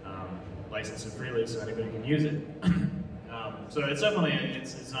license it freely so anybody can use it. So it's definitely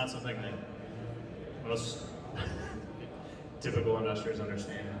it's not something that most typical investors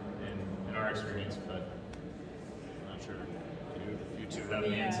understand in our experience, but I'm not sure. to have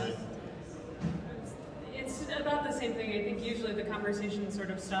the insight? It's about the same thing. I think usually the conversation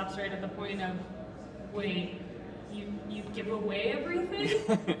sort of stops right at the point of, wait, you give away everything?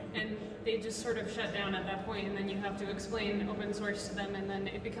 And they just sort of shut down at that point, and then you have to explain open source to them, and then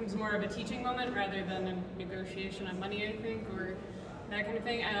it becomes more of a teaching moment rather than a negotiation on money, I think, or that kind of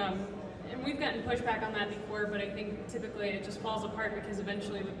thing. And we've gotten pushback on that before, but I think typically it just falls apart because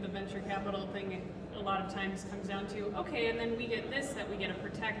eventually the venture capital thing a lot of times comes down to, okay, and then we get this that we get to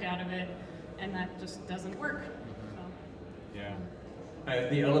protect out of it, and that just doesn't work. So. Yeah.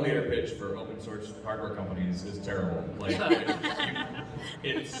 The elevator pitch for open source hardware companies is terrible. Like,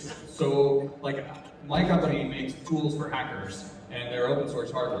 it's so, like, my company makes tools for hackers, and they're open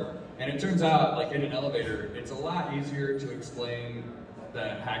source hardware. And it turns out, like, in an elevator, it's a lot easier to explain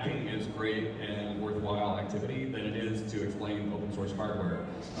that hacking is great and worthwhile activity than it is to explain open source hardware.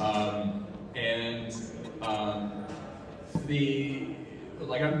 I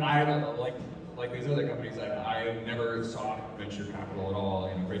don't know, like these other companies, I never sought venture capital at all.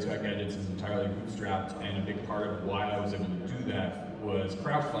 You know, Great Scott Gadgets is entirely bootstrapped, and a big part of why I was able to do that was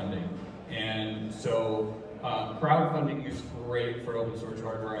crowdfunding. And so crowdfunding is great for open source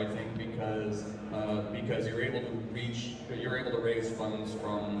hardware, I think, because you're able to raise funds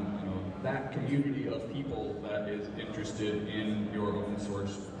from that community of people that is interested in your open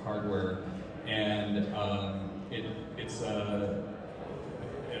source hardware, and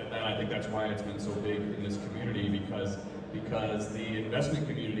and I think that's why it's been so big in this community, because the investment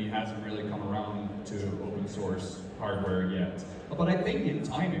community hasn't really come around to open source hardware yet. But I think in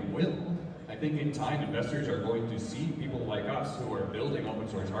time it will. I think in time investors are going to see people like us who are building open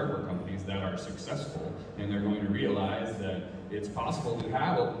source hardware companies that are successful, and they're going to realize that it's possible to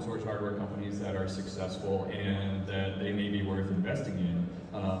have open source hardware companies that are successful and that they may be worth investing in.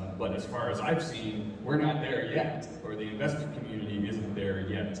 But as far as I've seen, we're not there yet, or the investment community isn't there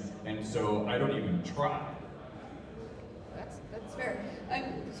yet, and so I don't even try. That's fair.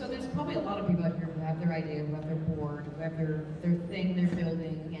 So there's probably a lot of people out here who have their idea, who have their board, who have their thing they're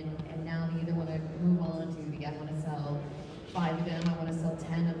building, and now they either want to move on to, yeah, I want to sell 5 of them, I want to sell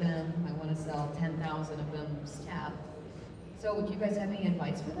 10 of them, I want to sell 10,000 of them staff. So do you guys have any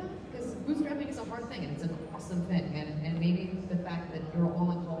advice for that? Because bootstrapping is a hard thing, and it's an awesome thing, and maybe the fact that you're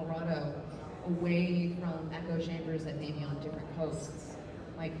all in Colorado, away from echo chambers that may be on different coasts,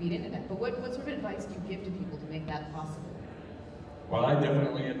 might feed into that. But what sort of advice do you give to people to make that possible? Well, I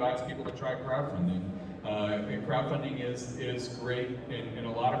definitely advise people to try crowdfunding. Crowdfunding is great in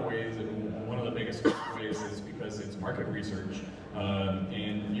a lot of ways, and one of the biggest ways is because it's market research,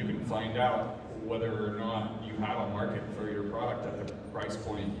 and you can find out whether or not you have a market for your product at the price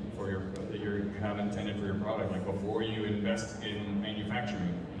point that you have intended for your product, like before you invest in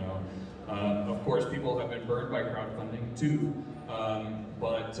manufacturing. Of course, people have been burned by crowdfunding too,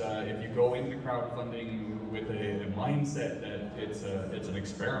 but if you go into crowdfunding with a mindset that it's an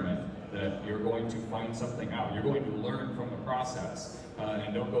experiment, that you're going to find something out, you're going to learn from the process,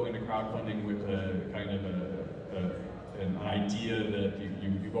 and don't go into crowdfunding with a kind of an idea that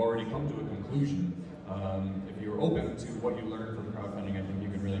you've already come to a conclusion. If you're open to what you learn from crowdfunding, I think you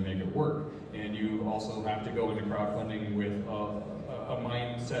can really make it work. And you also have to go into crowdfunding with a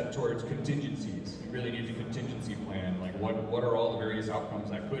mindset towards contingencies. You really need a contingency plan, like what are all the various outcomes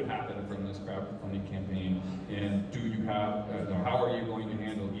that could happen from this crowdfunding campaign, and do you have, how are you going to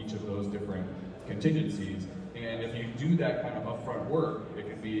handle each of those different contingencies? And if you do that kind of upfront work, it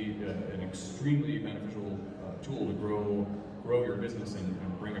can be an extremely beneficial tool to grow your business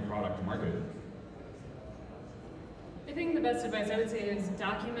and bring a product to market. I think the best advice I would say is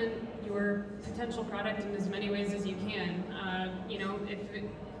document your potential product in as many ways as you can.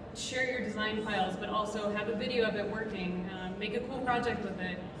 Share your design files, but also have a video of it working. Make a cool project with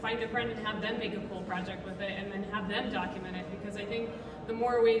it. Find a friend and have them make a cool project with it, and then have them document it. Because I think the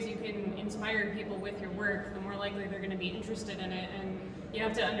more ways you can inspire people with your work, the more likely they're going to be interested in it. And you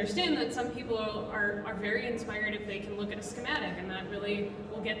have to understand that some people are very inspired if they can look at a schematic, and that really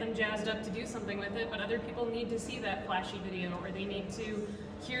will get them jazzed up to do something with it, but other people need to see that flashy video, or they need to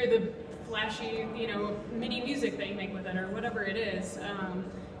hear the flashy, MIDI music that you make with it, or whatever it is.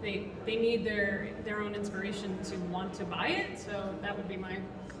 They need their own inspiration to want to buy it, so that would be my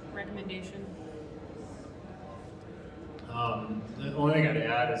recommendation. The only thing I'd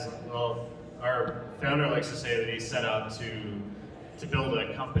add is, well, our founder likes to say that he set out to build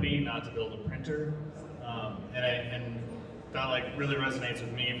a company, not to build a printer, and that really resonates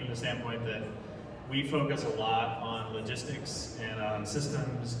with me from the standpoint that we focus a lot on logistics and on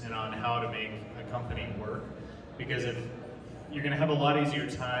systems and on how to make a company work, because if you're going to have a lot easier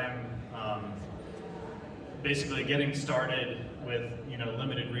time basically getting started with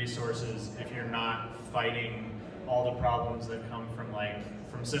limited resources, if you're not fighting all the problems that come from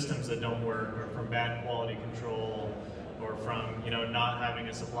systems that don't work, or from bad quality control, or from not having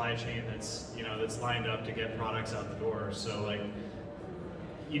a supply chain that's lined up to get products out the door. So like,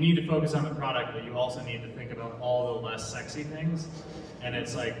 you need to focus on the product, but you also need to think about all the less sexy things. And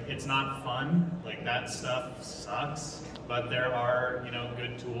it's like, it's not fun. Like, that stuff sucks, but there are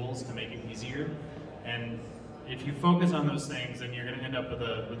good tools to make it easier. And if you focus on those things, then you're going to end up with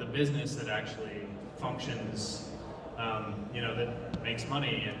a business that actually functions, that makes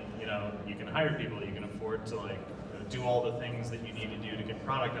money, and you can hire people, you can afford to do all the things that you need to do to get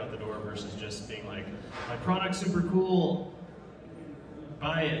product out the door, versus just being like, my product's super cool,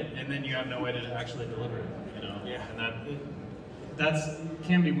 buy it, and then you have no way to actually deliver it. Yeah. And that's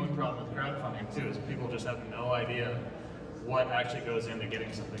can be one problem with crowdfunding too, is people just have no idea what actually goes into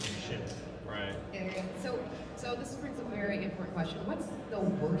getting something shipped. Right. Yeah. So this brings up a very important question. What's the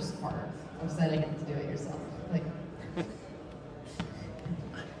worst part of setting up to do it yourself? Like,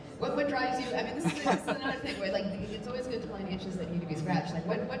 what drives you? I mean, this is another thing where it's always good to find itches that need to be scratched. Like,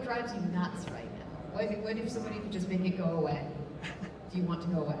 what drives you nuts right now? What if somebody could just make it go away? Do you want to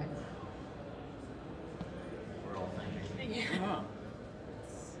go away? We're all thinking. Yeah.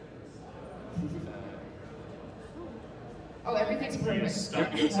 Oh, everything's perfect.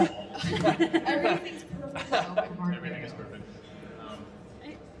 Stuck in this hole. Everything's perfect now. Everything is perfect.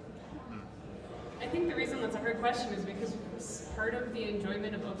 I think the reason that's a hard question is because part of the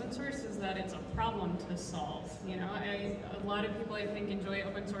enjoyment of open source is that it's a problem to solve. A lot of people, I think, enjoy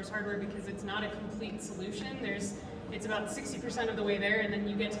open source hardware because it's not a complete solution. It's about 60% of the way there, and then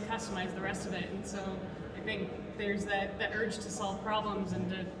you get to customize the rest of it. And so I think there's that urge to solve problems and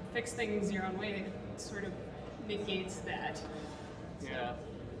to fix things your own way that sort of negates that. Yeah.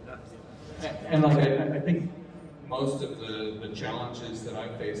 And I think most of the challenges that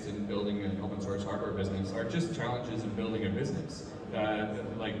I've faced in building an open source hardware business are just challenges in building a business.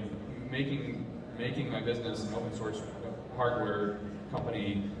 Like making my business an open source hardware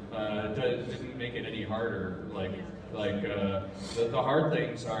company didn't make it any harder. The hard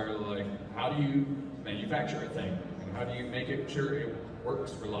things are like, how do you manufacture a thing? And how do you make it sure it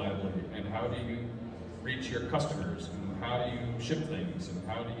works reliably? And how do you reach your customers? And how do you ship things? And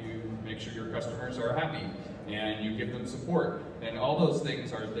how do you make sure your customers are happy? And you give them support. And all those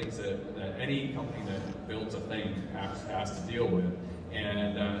things are things that any company that builds a thing has to deal with.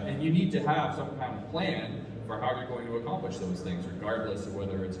 And you need to have some kind of plan for how you're going to accomplish those things, regardless of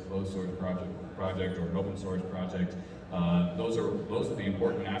whether it's a closed source project or an open source project. Those are the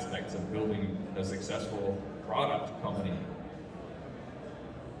important aspects of building a successful product company.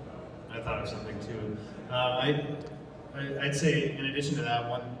 I thought of something too. I'd say, in addition to that,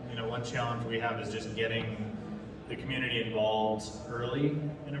 one challenge we have is just getting the community involved early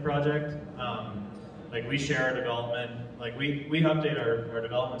in a project. Like, we share our development, like we update our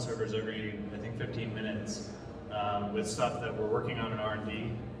development servers every, I think, 15 minutes with stuff that we're working on in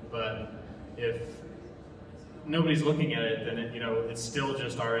R&D. But if nobody's looking at it, then it's still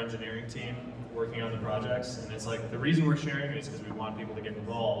just our engineering team working on the projects. And it's like, the reason we're sharing it is because we want people to get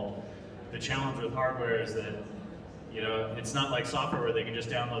involved. The challenge with hardware is that it's not like software where they can just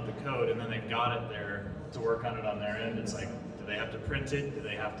download the code and then they've got it there to work on it on their end. It's like, do they have to print it? Do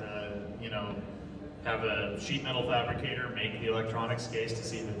they have to, have a sheet metal fabricator make the electronics case to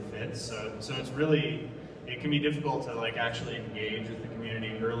see if it fits? So it's really, it can be difficult to actually engage with the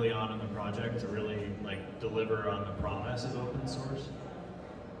community early on in the project to really deliver on the promise of open source.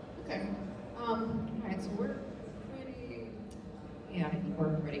 Okay. All right. So we're pretty. Yeah, I think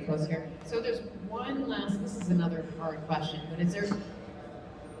we're pretty close here. So there's one last. This is another hard question, but is there?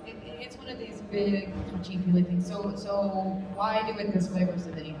 It's one of these big, touchy-feely things. So why do it this way versus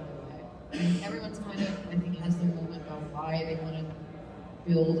any other way? I mean, everyone's kind of, I think, has their moment about why they want to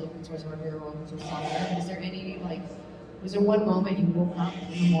build open source hardware or open source software. Is there any was there one moment you woke up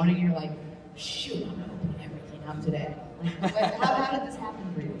in the morning and you're like, shoot, I'm gonna open everything up today? How did this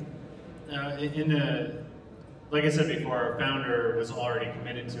happen for you? Like I said before, our founder was already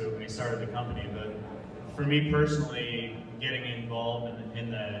committed to it when he started the company. But for me personally, getting involved in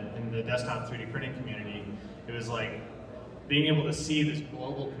the desktop 3D printing community, it was like being able to see this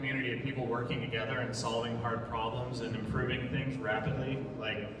global community of people working together and solving hard problems and improving things rapidly.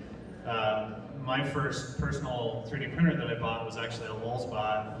 My first personal 3D printer that I bought was actually a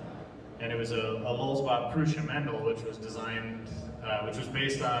Lulzbot, and it was a Lulzbot Prusa Mendel, which was designed, which was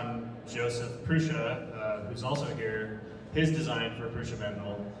based on Joseph Prusa, who's also here, his design for Prusa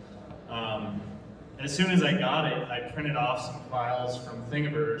Mendel. as soon as I got it, I printed off some files from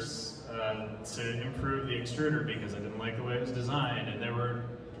Thingiverse to improve the extruder because I didn't like the way it was designed, and there were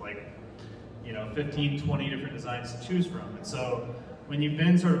like, 15, 20 different designs to choose from. And so when you've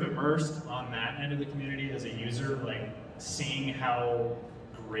been sort of immersed on that end of the community as a user, like seeing how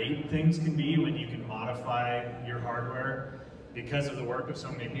great things can be when you can modify your hardware because of the work of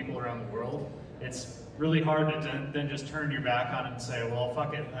so many people around the world, it's really hard to then just turn your back on it and say, well,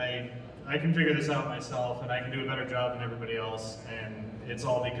 fuck it, I can figure this out myself and I can do a better job than everybody else, and it's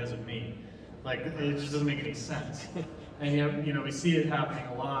all because of me. Like, it just doesn't make any sense. And yet, we see it happening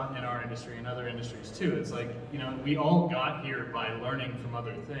a lot in our industry and other industries too. It's like, we all got here by learning from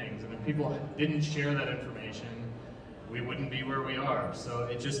other things, and if people didn't share that information, we wouldn't be where we are. So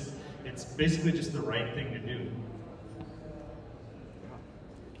it's basically just the right thing to do.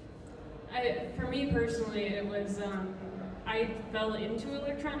 For me personally, it was, I fell into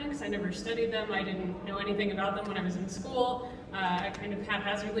electronics. I never studied them. I didn't know anything about them when I was in school. I kind of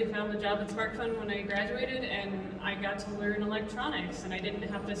haphazardly found the job at Sparkfun when I graduated, and I got to learn electronics, and I didn't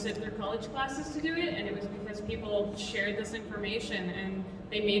have to sit through college classes to do it, and it was because people shared this information and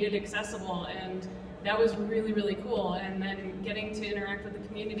they made it accessible, and that was really, really cool. And then getting to interact with the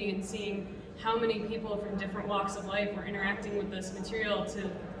community and seeing how many people from different walks of life were interacting with this material to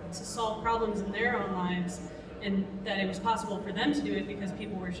solve problems in their own lives, and that it was possible for them to do it because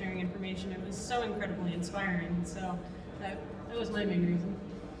people were sharing information. It was so incredibly inspiring. So that was my main reason.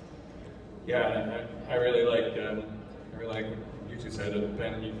 Yeah, I really like what you two said.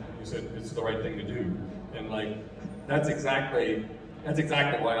 Ben, you said it's the right thing to do, and like that's exactly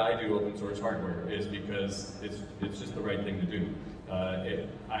why I do open source hardware, is because it's just the right thing to do.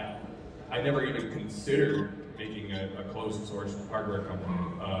 I never even considered making a closed source hardware company.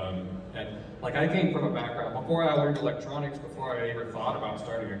 And like, I came from a background, before I learned electronics, before I ever thought about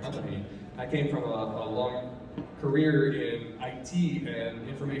starting a company, I came from a long career in IT and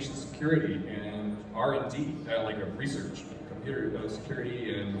information security and R&D, like a research, computer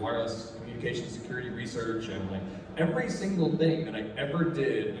security and wireless communication security research, and like every single thing that I ever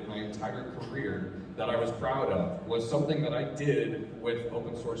did in my entire career that I was proud of was something that I did with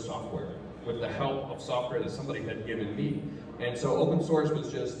open source software, with the help of software that somebody had given me. And so open source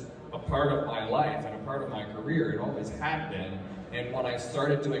was just a part of my life and a part of my career. It always had been. And when I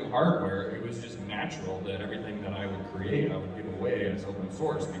started doing hardware, it was just natural that everything that I would create, I would give away as open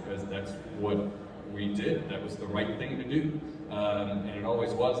source, because that's what we did. That was the right thing to do. And it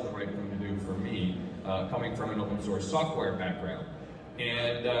always was the right thing to do for me, coming from an open source software background.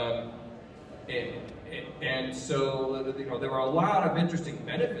 And so, there were a lot of interesting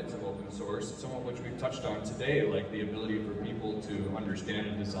benefits of open source, some of which we've touched on today, like the ability for people to understand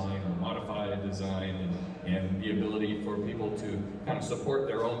a design or modify a design, and the ability for people to kind of support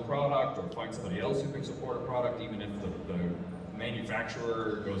their own product or find somebody else who can support a product, even if the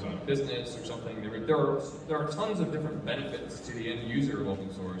manufacturer goes out of business or something. There are tons of different benefits to the end user of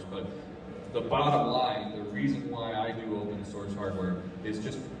open source, but the bottom line, the reason why I do open source hardware is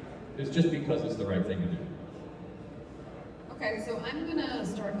just because it's the right thing to do. Okay, so I'm going to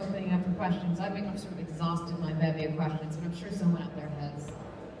start opening up for questions. I've sort of exhausted my bevy of questions, but I'm sure someone out there has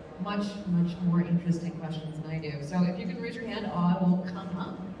much, much more interesting questions than I do. So if you can raise your hand, I will come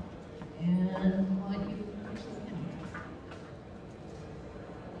up and let you actually begin.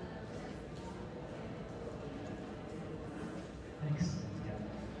 Thanks.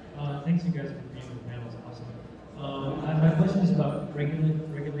 Thanks you guys for being on the panel. It's awesome. My question is about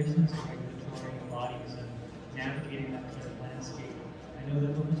regulations and regulatory bodies and navigating that kind of landscape. I know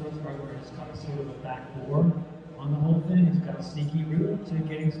that open source hardware has got sort of a back door on the whole thing. It's got a sneaky route to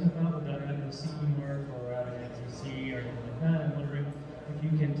getting stuff out without having a CE mark or having an FCC or anything like that. I'm wondering if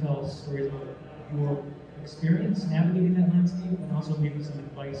you can tell us stories about your experience navigating that landscape, and also maybe some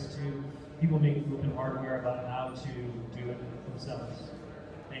advice to people making open hardware about how to do it themselves.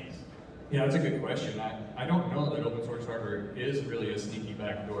 Thanks. Yeah, that's a good question. I don't know that open source hardware is really a sneaky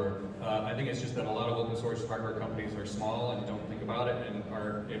backdoor. I think it's just that a lot of open source hardware companies are small and don't think about it and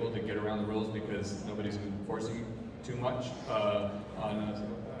are able to get around the rules because nobody's enforcing too much on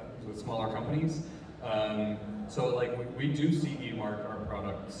smaller companies. So like we do CE mark our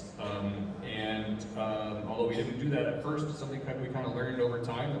products, and although we didn't do that at first, it's something that we kind of learned over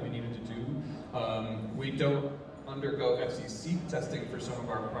time that we needed to do. We don't undergo FCC testing for some of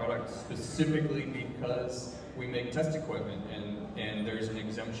our products specifically because we make test equipment, and there's an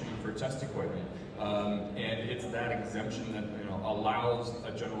exemption for test equipment, and it's that exemption that allows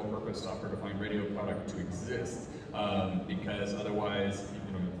a general purpose software-defined radio product to exist, because otherwise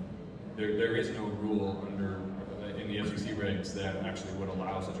there is no rule in the FCC regs that actually would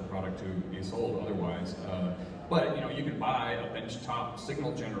allow such a product to be sold otherwise. But you can buy a benchtop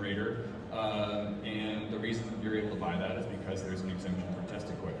signal generator, and the reason you're able to buy that is because there's an exemption for test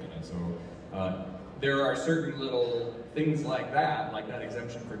equipment. And so there are certain little things like that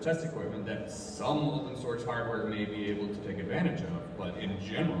exemption for test equipment that some open source hardware may be able to take advantage of, but in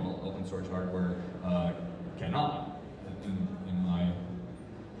general, open source hardware cannot, in my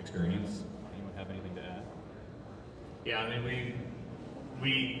experience. Anyone have anything to add? Yeah, I mean,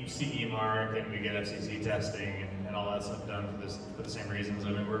 we CE mark and we get FCC testing and all that stuff done for the same reasons.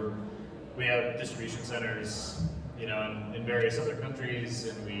 I mean, we have distribution centers, in various other countries,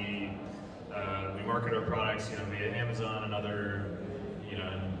 and we market our products, via Amazon and other,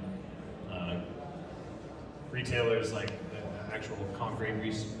 retailers like actual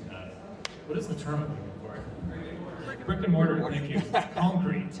concrete. What is the term I'm looking for? Brick and mortar. Thank you.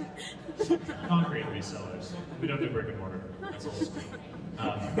 Concrete resellers. We don't do brick and mortar. That's old school.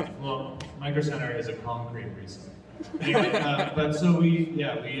 Well, Micro Center is a concrete reseller. Anyway, but so the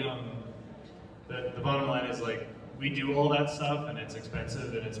bottom line is we do all that stuff and it's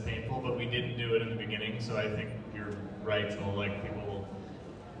expensive and it's painful, but we didn't do it in the beginning. So I think you're right, Joel. People,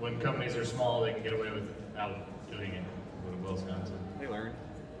 when companies are small, they can get away without doing it. What Will's gone to. They learn.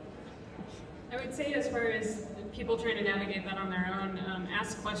 I would say, as far as people trying to navigate that on their own,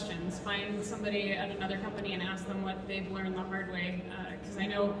 ask questions. Find somebody at another company and ask them what they've learned the hard way. Because I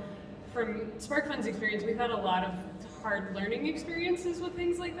know from Sparkfun's experience, we've had a lot of hard learning experiences with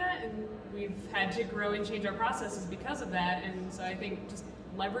things like that, and we've had to grow and change our processes because of that. And so I think just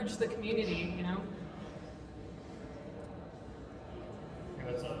leverage the community, Hey,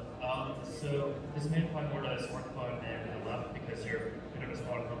 what's up? So this may apply more to Sparkfun and Aleph because you're a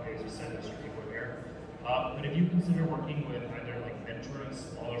smaller company, as you said, there's people here. But if you consider working with either mentoring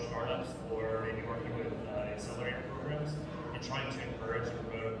smaller startups or maybe working with accelerator programs and trying to encourage and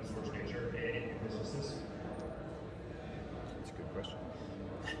promote open source nature in your businesses? That's a good question.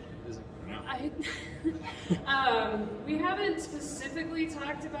 We haven't specifically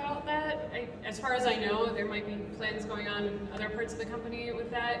talked about that. As far as I know, there might be plans going on in other parts of the company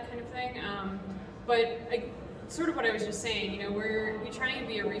with that kind of thing. Sort of what I was just saying, we try and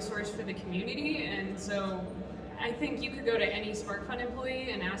be a resource for the community, and so I think you could go to any Sparkfun employee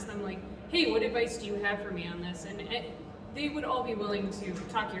and ask them hey, what advice do you have for me on this? And they would all be willing to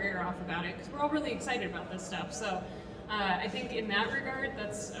talk your ear off about it, because we're all really excited about this stuff. So I think in that regard,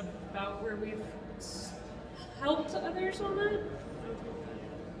 that's about where we've helped others on that.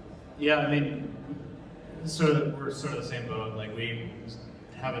 Yeah, I mean, we're sort of the same boat. We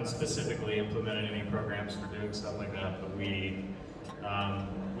haven't specifically implemented any programs for doing stuff like that, but we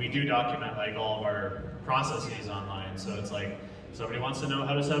do document all of our processes online. So it's if somebody wants to know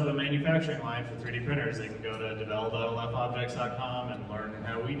how to set up a manufacturing line for 3D printers, they can go to develop.alephobjects.com and learn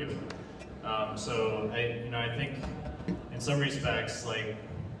how we do it. So I think in some respects,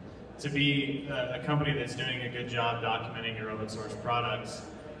 to be a company that's doing a good job documenting your open source products,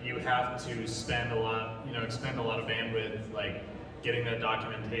 you have to spend a lot of bandwidth getting that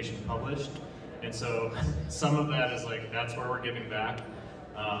documentation published. And so some of that is that's where we're giving back.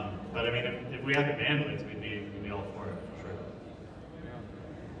 But I mean, if we had the bandwidth, we'd be all for it, for sure.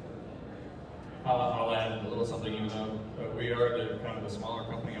 I'll add a little something, even though we are kind of the smaller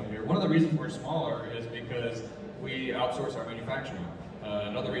company up here. One of the reasons we're smaller is because we outsource our manufacturing.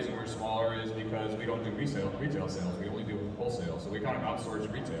 Another reason we're smaller is because we don't do retail sales. We only do wholesale. So we kind of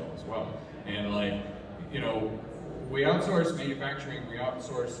outsource retail as well. And we outsource manufacturing, we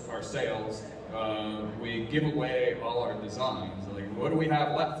outsource our sales, we give away all our designs. What do we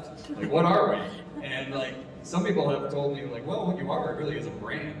have left? What are we? And some people have told me well, what you are really is a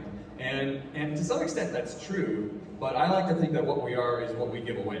brand. And to some extent that's true, but I like to think that what we are is what we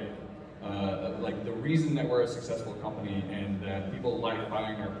give away. The reason that we're a successful company and that people like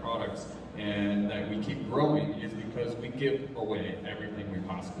buying our products and that we keep growing is because we give away everything we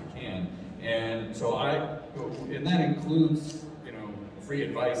possibly can. And so and that includes, free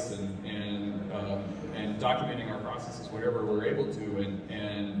advice and documenting our processes, whatever we're able to,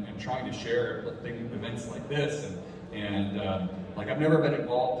 and trying to share events like this. And I've never been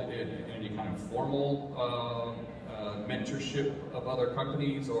involved in any kind of formal mentorship of other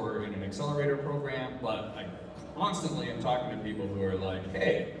companies or in an accelerator program, but I constantly am talking to people who are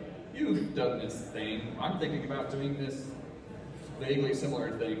hey, you've done this thing, I'm thinking about doing this vaguely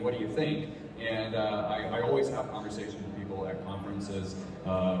similar thing, what do you think? And I always have conversations with people at conferences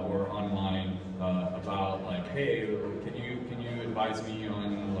or online about hey, can you advise me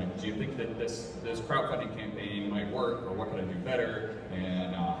on do you think that this crowdfunding campaign might work, or what could I do better,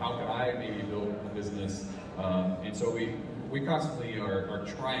 and how can I maybe build a business And so we constantly are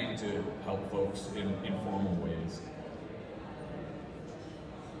trying to help folks in informal ways.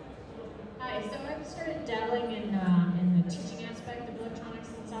 Hi, so I've started dabbling in the teaching aspect of electronics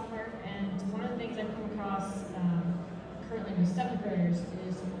and software, and one of the things I've come across currently with 7th graders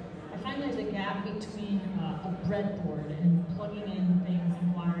is I find there's a gap between a breadboard and plugging in things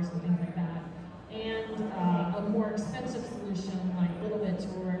and wires and things like that, and a more expensive solution like Little Bits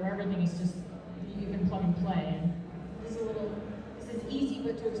where everything is just, you can plug and play. And this is easy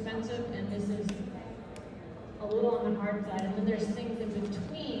but too expensive, and this is a little on the hard side. And then there's things in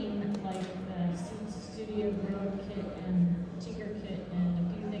between, like the Studio Grow kit and Tinker kit and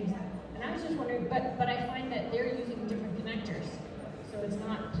a few things. And I was just wondering, but I find that they're using different connectors. So it's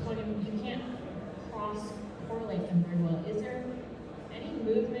not plugging, you can't cross-correlate them very well. Is there any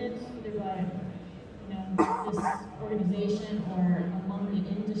movement, either by this organization or among the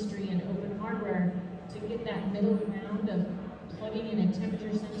industry and open hardware, to get that middle ground of plugging in a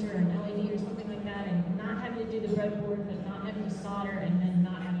temperature sensor or an LED or something like that, and not having to do the breadboard, but not having to solder, and then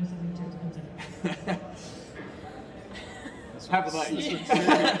not having something too expensive? Half of that.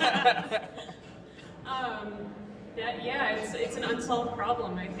 Yeah, it's an unsolved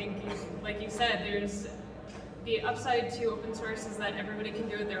problem. I think, like you said, there's the upside to open source is that everybody can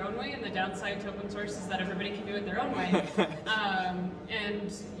do it their own way, and the downside to open source is that everybody can do it their own way.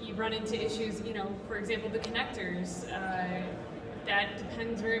 And you run into issues, for example, the connectors. That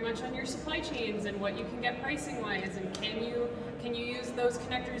depends very much on your supply chains and what you can get pricing-wise, and can you use those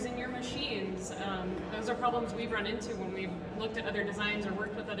connectors in your machines? Those are problems we've run into when we've looked at other designs or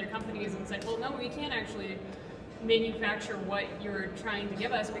worked with other companies and said, well, no, we can't actually manufacture what you're trying to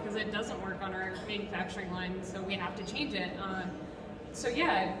give us because it doesn't work on our manufacturing line, so we have to change it. So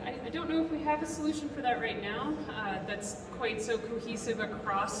yeah, I don't know if we have a solution for that right now that's quite so cohesive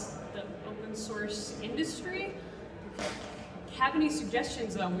across the open source industry. If you have any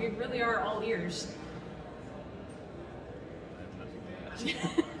suggestions though, we really are all ears. I think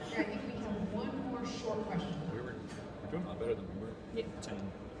we have one more short question. We're doing a lot better than we were 10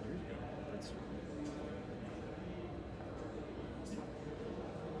 years ago.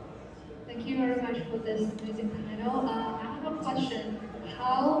 Thank you very much for this amazing panel. I have a question.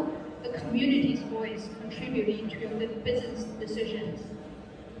 How the community's voice contributing to the business decisions?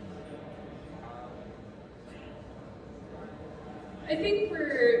 I think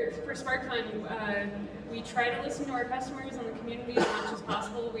for Sparkfun, we try to listen to our customers and the community as much as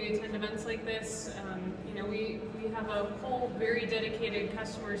possible. We attend events like this. We have a whole very dedicated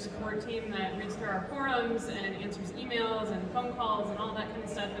customer support team that reads through our forums and answers emails and phone calls and all that kind of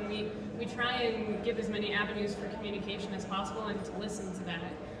stuff. And we try and give as many avenues for communication as possible and to listen to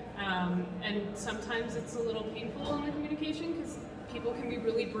that. And sometimes it's a little painful in the communication because people can be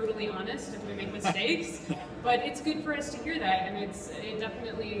really brutally honest if we make mistakes, but it's good for us to hear that, and it's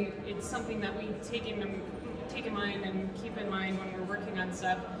something that we take in mind and keep in mind when we're working on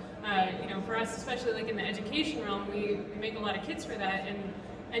stuff. For us, especially like in the education realm, we make a lot of kits for that, and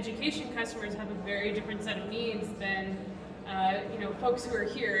education customers have a very different set of needs than folks who are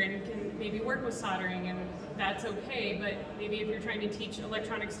here and can maybe work with soldering, and that's okay, but maybe if you're trying to teach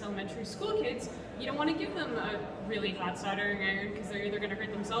electronics to elementary school kids, you don't want to give them a really hot soldering iron because they're either going to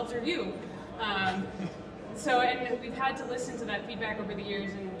hurt themselves or you. And we've had to listen to that feedback over the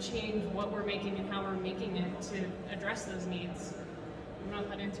years and change what we're making and how we're making it to address those needs. I don't know if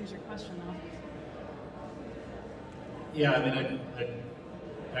that answers your question though. Yeah, I mean, I'd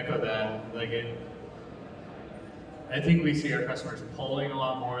echo that. I think we see our customers pulling a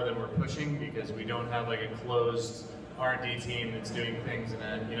lot more than we're pushing because we don't have like a closed R&D team that's doing things in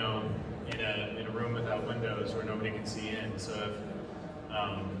a room without windows where nobody can see in. So if,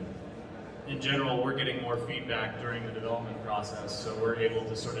 in general, we're getting more feedback during the development process, so we're able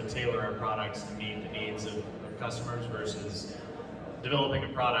to sort of tailor our products to meet the needs of customers versus developing a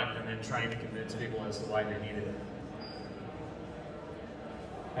product and then trying to convince people as to why they need it.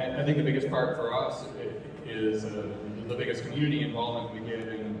 I think the biggest part for us is the biggest community involvement we get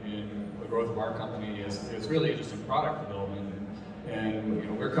in the growth of our company is really just in product development.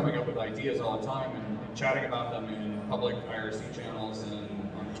 And we're coming up with ideas all the time and chatting about them in public IRC channels and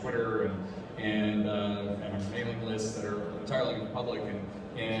on Twitter and our mailing lists that are entirely public.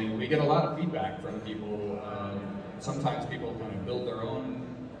 And we get a lot of feedback from people. Sometimes people kind of build their own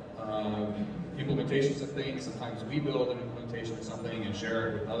implementations of things. Sometimes we build an implementation of something and share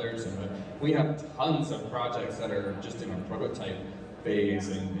it with others. But we have tons of projects that are just in a prototype phase,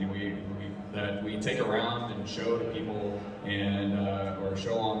 and that we take around and show to people and or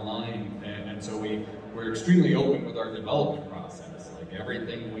show online. And so we we're extremely open with our development process. Like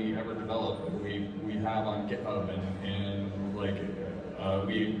everything we ever develop, we have on GitHub, and like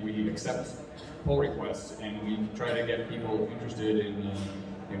we accept pull requests, and we try to get people interested in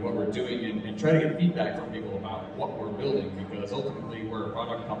what we're doing, and try to get feedback from people about what we're building, because ultimately we're a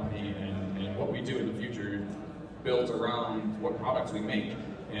product company, and what we do in the future builds around what products we make.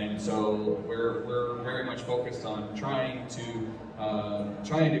 And so we're very much focused on trying to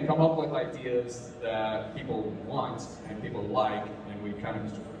come up with ideas that people want and people like, and we kind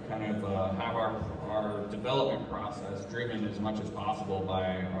of have our development process driven as much as possible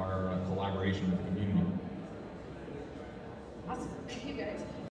by our collaboration with the community.